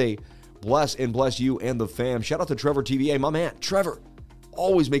this Sunday. Bless you and the fam. Shout out to Trevor TVA, my man. Trevor,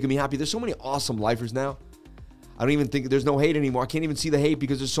 always making me happy. There's so many awesome lifers now. I don't even think there's no hate anymore. I can't even see the hate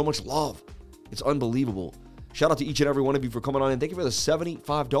because there's so much love. It's unbelievable. Shout out to each and every one of you for coming on in. Thank you for the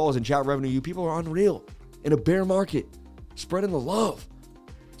 $75 in chat revenue. You people are unreal. In a bear market, spreading the love.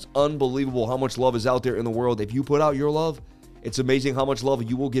 It's unbelievable how much love is out there in the world. If you put out your love, it's amazing how much love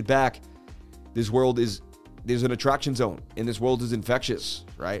you will get back. There's an attraction zone, and this world is infectious,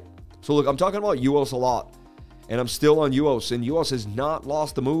 right? So look, I'm talking about UOS a lot, and I'm still on UOS, and UOS has not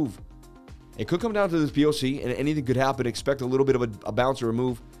lost the move. It could come down to this POC, and anything could happen. Expect a little bit of a bounce or a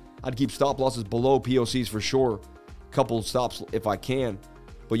move. I'd keep stop losses below POCs for sure. Couple stops if I can.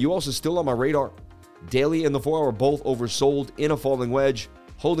 But UOS is still on my radar. Daily and the 4 hour both oversold in a falling wedge,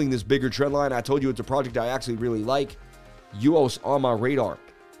 holding this bigger trend line. I told you it's a project I actually really like. UOS on my radar.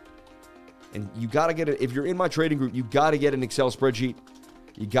 And you got to get it. If you're in my trading group, you got to get an Excel spreadsheet.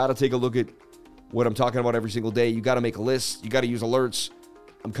 You got to take a look at what I'm talking about every single day. You got to make a list. You got to use alerts.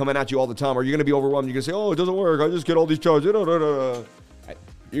 I'm coming at you all the time. Are you going to be overwhelmed? You're going to say, oh, it doesn't work. I just get all these charges.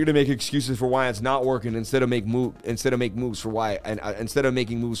 You're going to make excuses for why it's not working instead of make moves for why, and instead of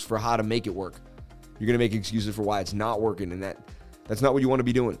making moves for how to make it work. You're going to make excuses for why it's not working, and that's not what you want to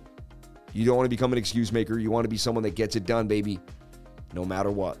be doing. You don't want to become an excuse maker. You want to be someone that gets it done, baby, no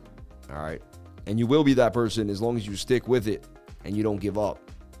matter what. All right? And you will be that person as long as you stick with it and you don't give up.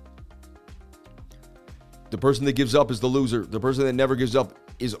 The person that gives up is the loser. The person that never gives up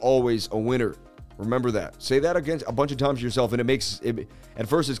is always a winner. Remember that. Say that against a bunch of times to yourself, and at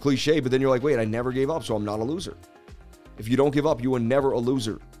first it's cliche, but then you're like, wait, I never gave up, so I'm not a loser. If you don't give up, you are never a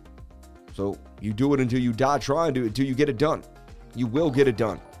loser. So you do it until you die trying to, until you get it done. You will get it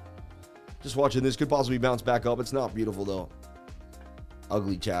done. Just watching this could possibly bounce back up. It's not beautiful, though.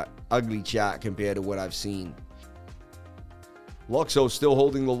 Ugly chat compared to what I've seen. Luxo still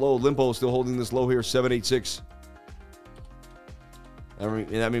holding the low. Limpo still holding this low here, 786.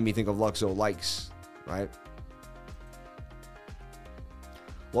 That made me think of Luxo likes, right?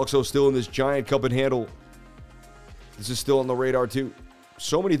 Luxo still in this giant cup and handle. This is still on the radar, too.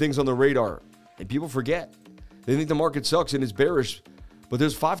 So many things on the radar, and people forget. They think the market sucks and it's bearish, but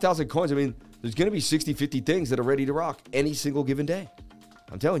there's 5,000 coins. I mean, there's going to be 60, 50 things that are ready to rock any single given day.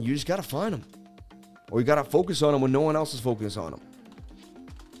 I'm telling you, you just got to find them. Or you got to focus on them when no one else is focused on them.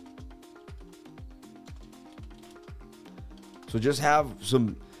 So just have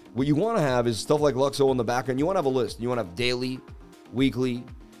some, what you want to have is stuff like Luxo in the background. You want to have a list. You want to have daily, weekly,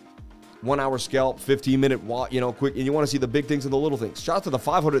 1 hour scalp, 15-minute, quick, and you want to see the big things and the little things. Shout out to the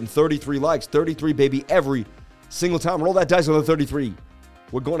 533 likes, 33, baby, every single time. Roll that dice on the 33.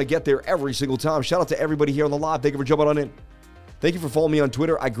 We're going to get there every single time. Shout out to everybody here on the live. Thank you for jumping on in. Thank you for following me on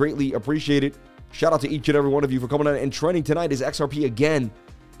Twitter. I greatly appreciate it. Shout out to each and every one of you for coming on. And trending tonight is XRP again.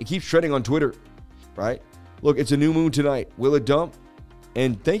 It keeps trending on Twitter, right? Look, it's a new moon tonight. Will it dump?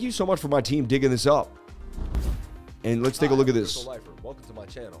 And thank you so much for my team digging this up. And let's take a look at this. Welcome to my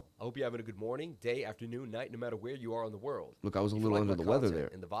channel. I hope you're having a good morning, day, afternoon, night, no matter where you are in the world. Look, I was a little under the weather there.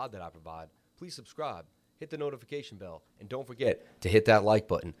 And the VOD that I provide, please subscribe, hit the notification bell, and don't forget to hit that like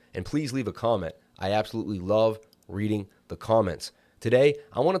button. And please leave a comment. I absolutely love reading the comments. Today,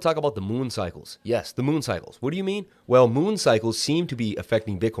 I want to talk about the moon cycles. Yes, the moon cycles. What do you mean? Well, moon cycles seem to be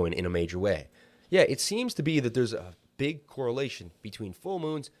affecting Bitcoin in a major way. Yeah, it seems to be that there's a big correlation between full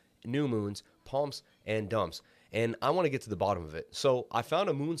moons, new moons, pumps, and dumps. And I want to get to the bottom of it. So I found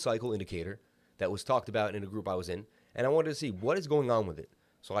a moon cycle indicator that was talked about in a group I was in, and I wanted to see what is going on with it.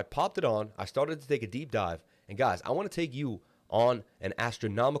 So I popped it on. I started to take a deep dive. And guys, I want to take you on an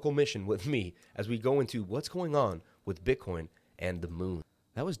astronomical mission with me as we go into what's going on with Bitcoin and the moon.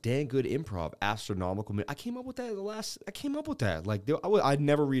 That was dang good improv, astronomical. I came up with that. Like, I'd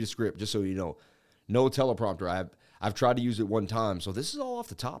never read a script, just so you know. No teleprompter. I've tried to use it one time. So this is all off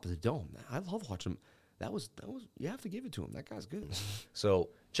the top of the dome. I love watching him. That was. You have to give it to him. That guy's good. So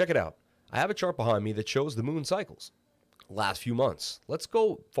check it out. I have a chart behind me that shows the moon cycles. last few months. Let's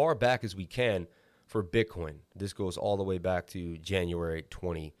go far back as we can for Bitcoin. This goes all the way back to January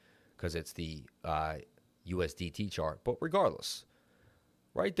 20 because it's the USDT chart. But regardless,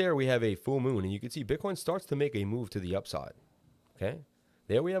 right there we have a full moon, and you can see Bitcoin starts to make a move to the upside. Okay?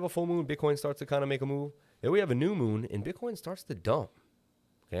 There we have a full moon. Bitcoin starts to kind of make a move. There we have a new moon, and Bitcoin starts to dump.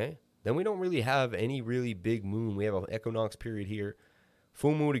 Okay? Then we don't really have any really big moon. We have an equinox period here.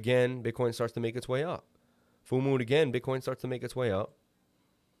 Full moon again, Bitcoin starts to make its way up. Full moon again, Bitcoin starts to make its way up.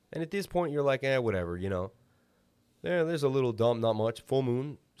 And at this point, you're like, whatever, you know. There's a little dump, not much. Full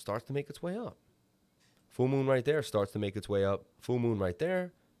moon starts to make its way up. Full moon right there starts to make its way up. Full moon right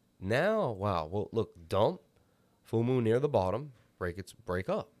there. Now, wow, well, look, dump. Full moon near the bottom, break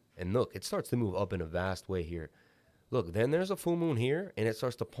up. And look, it starts to move up in a vast way here. Look, then there's a full moon here, and it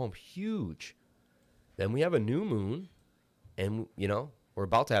starts to pump huge. Then we have a new moon, and, you know, we're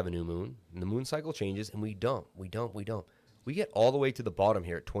about to have a new moon, and the moon cycle changes, and we dump. We get all the way to the bottom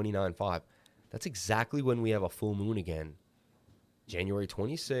here at 29.5. That's exactly when we have a full moon again. January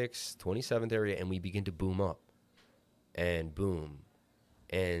 26th, 27th area, and we begin to boom up. And boom.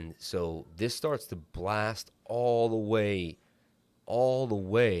 And so this starts to blast all the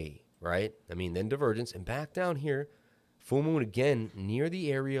way, right? I mean, then divergence, and back down here, full moon again near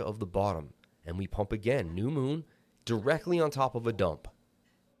the area of the bottom. And we pump again. New moon directly on top of a dump.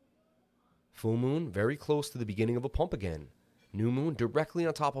 Full moon very close to the beginning of a pump again. New moon directly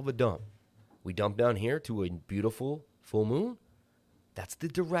on top of a dump. We dump down here to a beautiful full moon. That's the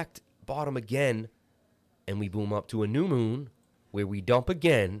direct bottom again. And we boom up to a new moon where we dump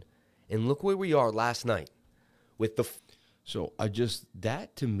again. And look where we are last night with the... So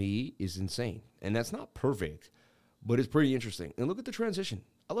that to me is insane. And that's not perfect, but it's pretty interesting. And look at the transition.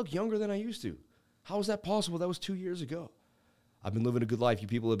 I look younger than I used to. How is that possible? That was 2 years ago. I've been living a good life. You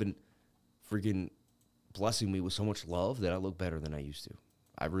people have been freaking blessing me with so much love that I look better than I used to.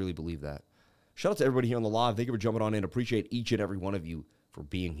 I really believe that. Shout out to everybody here on the live. Thank you for jumping on in. Appreciate each and every one of you for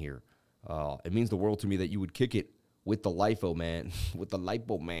being here. It means the world to me that you would kick it with the LIFO, man. With the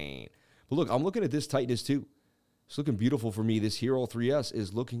LIFO, man. But look, I'm looking at this tightness too. It's looking beautiful for me. This Hero 3S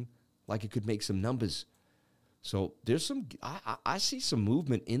is looking like it could make some numbers. So there's some, I see some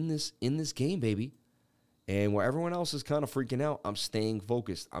movement in this game, baby. And where everyone else is kind of freaking out, I'm staying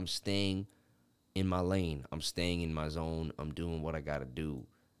focused. I'm staying in my lane. I'm staying in my zone. I'm doing what I got to do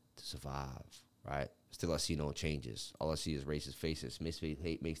to survive, right? Still, I see no changes. All I see is racist faces. Misplaced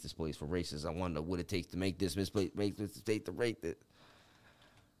hate makes this place for racists. I wonder what it takes to make this misplaced, make this state to rate it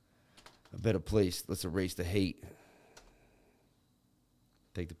a better place. Let's erase the hate.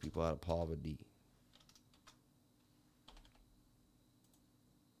 Take the people out of poverty.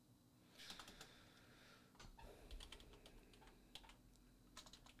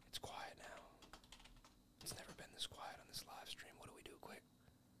 It's quiet now. It's never been this quiet on this live stream. What do we do quick?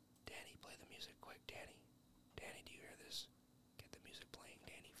 Danny, play the music quick. Danny, do you hear this? Get the music playing,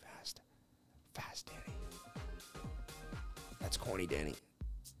 Danny, fast. Fast, Danny. That's corny, Danny.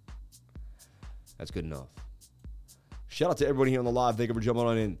 That's good enough. Shout out to everybody here on the live. Thank you for jumping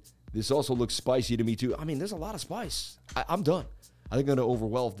on in. This also looks spicy to me, too. I mean, there's a lot of spice. I'm done. I think I'm going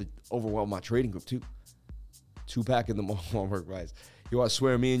to overwhelm my trading group, too. 2-pack in the Walmart price. Yo, I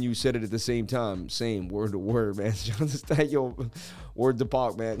swear, me and you said it at the same time. Same, word to word, man. You understand? Yo, word to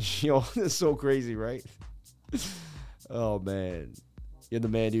pop, man. Yo, this is so crazy, right? Oh, man. You're the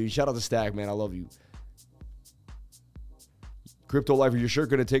man, dude. Shout out to Stack, man. I love you. Crypto Lifer, you're sure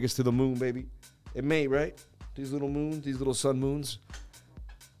going to take us to the moon, baby? It may, right? These little moons, these little sun moons.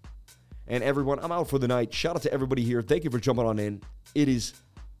 And everyone, I'm out for the night. Shout out to everybody here. Thank you for jumping on in. It is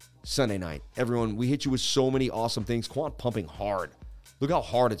Sunday night. Everyone, we hit you with so many awesome things. Quant pumping hard. Look how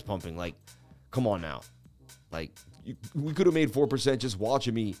hard it's pumping. Like, come on now. Like, we could have made 4% just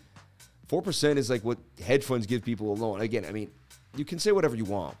watching me. 4% is like what hedge funds give people alone. Again, I mean, you can say whatever you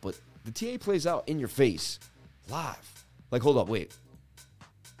want, but the TA plays out in your face live. Like, hold up, wait.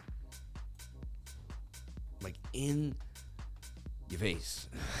 Like, in your face.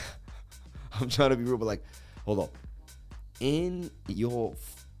 I'm trying to be real, but like, hold up. In your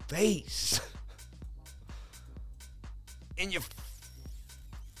face. In your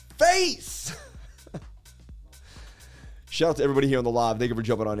face. Shout out to everybody here on the live. Thank you for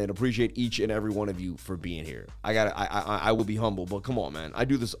jumping on in. Appreciate each and every one of you for being here. I will be humble, but come on, man. I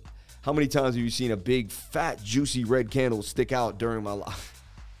do this. How many times have you seen a big, fat, juicy red candle stick out during my live?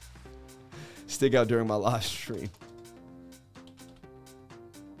 Stick out during my live stream.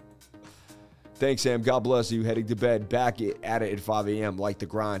 Thanks, Sam. God bless you. Heading to bed. Back at it at 5 a.m. Like the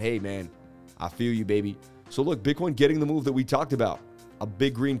grind. Hey, man. I feel you, baby. So, look, Bitcoin getting the move that we talked about. A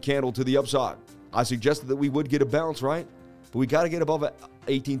big green candle to the upside. I suggested that we would get a bounce, right? But we got to get above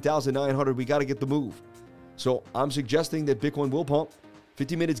 18,900. We got to get the move. So I'm suggesting that Bitcoin will pump.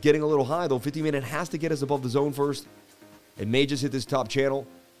 50 minutes getting a little high, though. 50 minute has to get us above the zone first. It may just hit this top channel.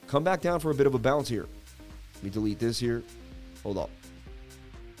 Come back down for a bit of a bounce here. Let me delete this here. Hold up.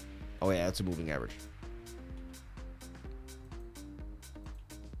 Oh, yeah, that's a moving average.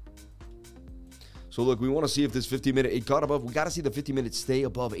 So, look, we want to see if this 50-minute, it got above. We got to see the 50 minutes stay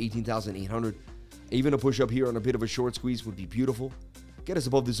above 18,800. Even a push up here on a bit of a short squeeze would be beautiful. Get us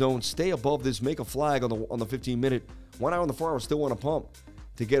above the zone. Stay above this. Make a flag on the 15-minute. 1 hour on the 4 hour still want to pump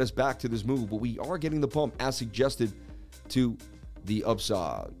to get us back to this move. But we are getting the pump as suggested to the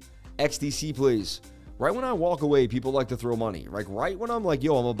upside. XDC plays. Right when I walk away, people like to throw money. Like right when I'm like,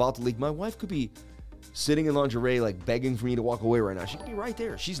 yo, I'm about to leak. My wife could be sitting in lingerie, like begging for me to walk away right now. She could be right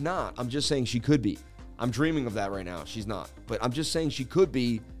there. She's not. I'm just saying she could be. I'm dreaming of that right now. She's not. But I'm just saying she could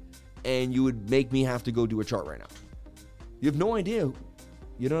be, and you would make me have to go do a chart right now. You have no idea.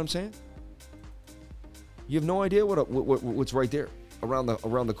 You know what I'm saying? You have no idea what's right there around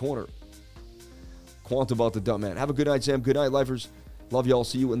the corner. Quant about the dumb man. Have a good night, Sam. Good night, lifers. Love y'all.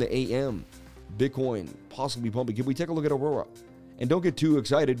 See you in the AM. Bitcoin possibly pumping. Can we take a look at Aurora? And don't get too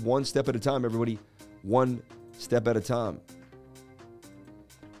excited. One step at a time, everybody. One step at a time.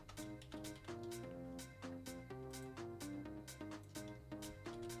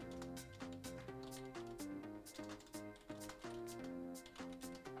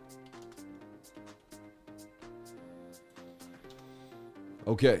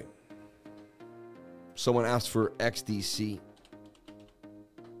 Okay. Someone asked for XDC.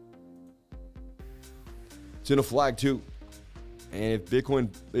 It's in a flag too. And if Bitcoin,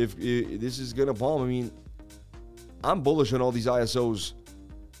 if this is going to bomb, I mean, I'm bullish on all these ISOs.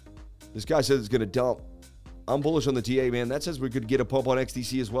 This guy says it's going to dump. I'm bullish on the TA, man. That says we could get a pump on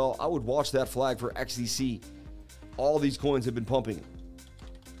XDC as well. I would watch that flag for XDC. All these coins have been pumping.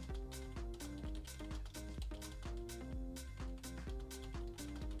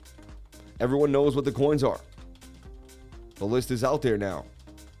 Everyone knows what the coins are. The list is out there now.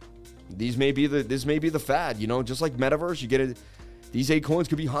 This may be the fad, you know, just like Metaverse. You get it. These 8 coins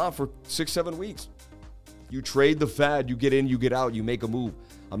could be hot for 6-7 weeks. You trade the fad, you get in, you get out, you make a move.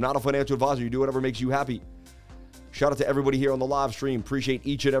 I'm not a financial advisor. You do whatever makes you happy. Shout out to everybody here on the live stream. Appreciate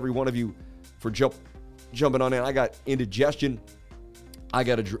each and every one of you for jumping on in. I got indigestion. I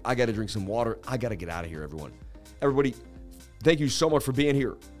gotta drink some water. I gotta get out of here, everyone. Everybody, thank you so much for being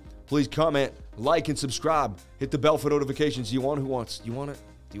here. Please comment, like, and subscribe. Hit the bell for notifications. Do you want it? Who wants? Do you want it?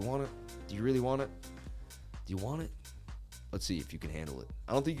 Do you want it? Do you really want it? Do you want it? Let's see if you can handle it.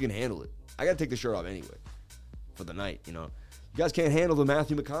 I don't think you can handle it. I got to take the shirt off anyway for the night, you know. You guys can't handle the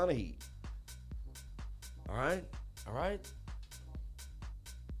Matthew McConaughey. All right? All right?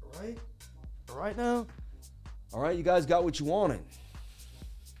 All right? All right now? All right, you guys got what you wanted.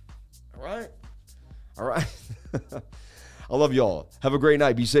 All right? All right? I love y'all. Have a great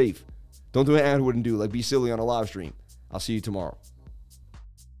night. Be safe. Don't do what Ann wouldn't do, like be silly on a live stream. I'll see you tomorrow.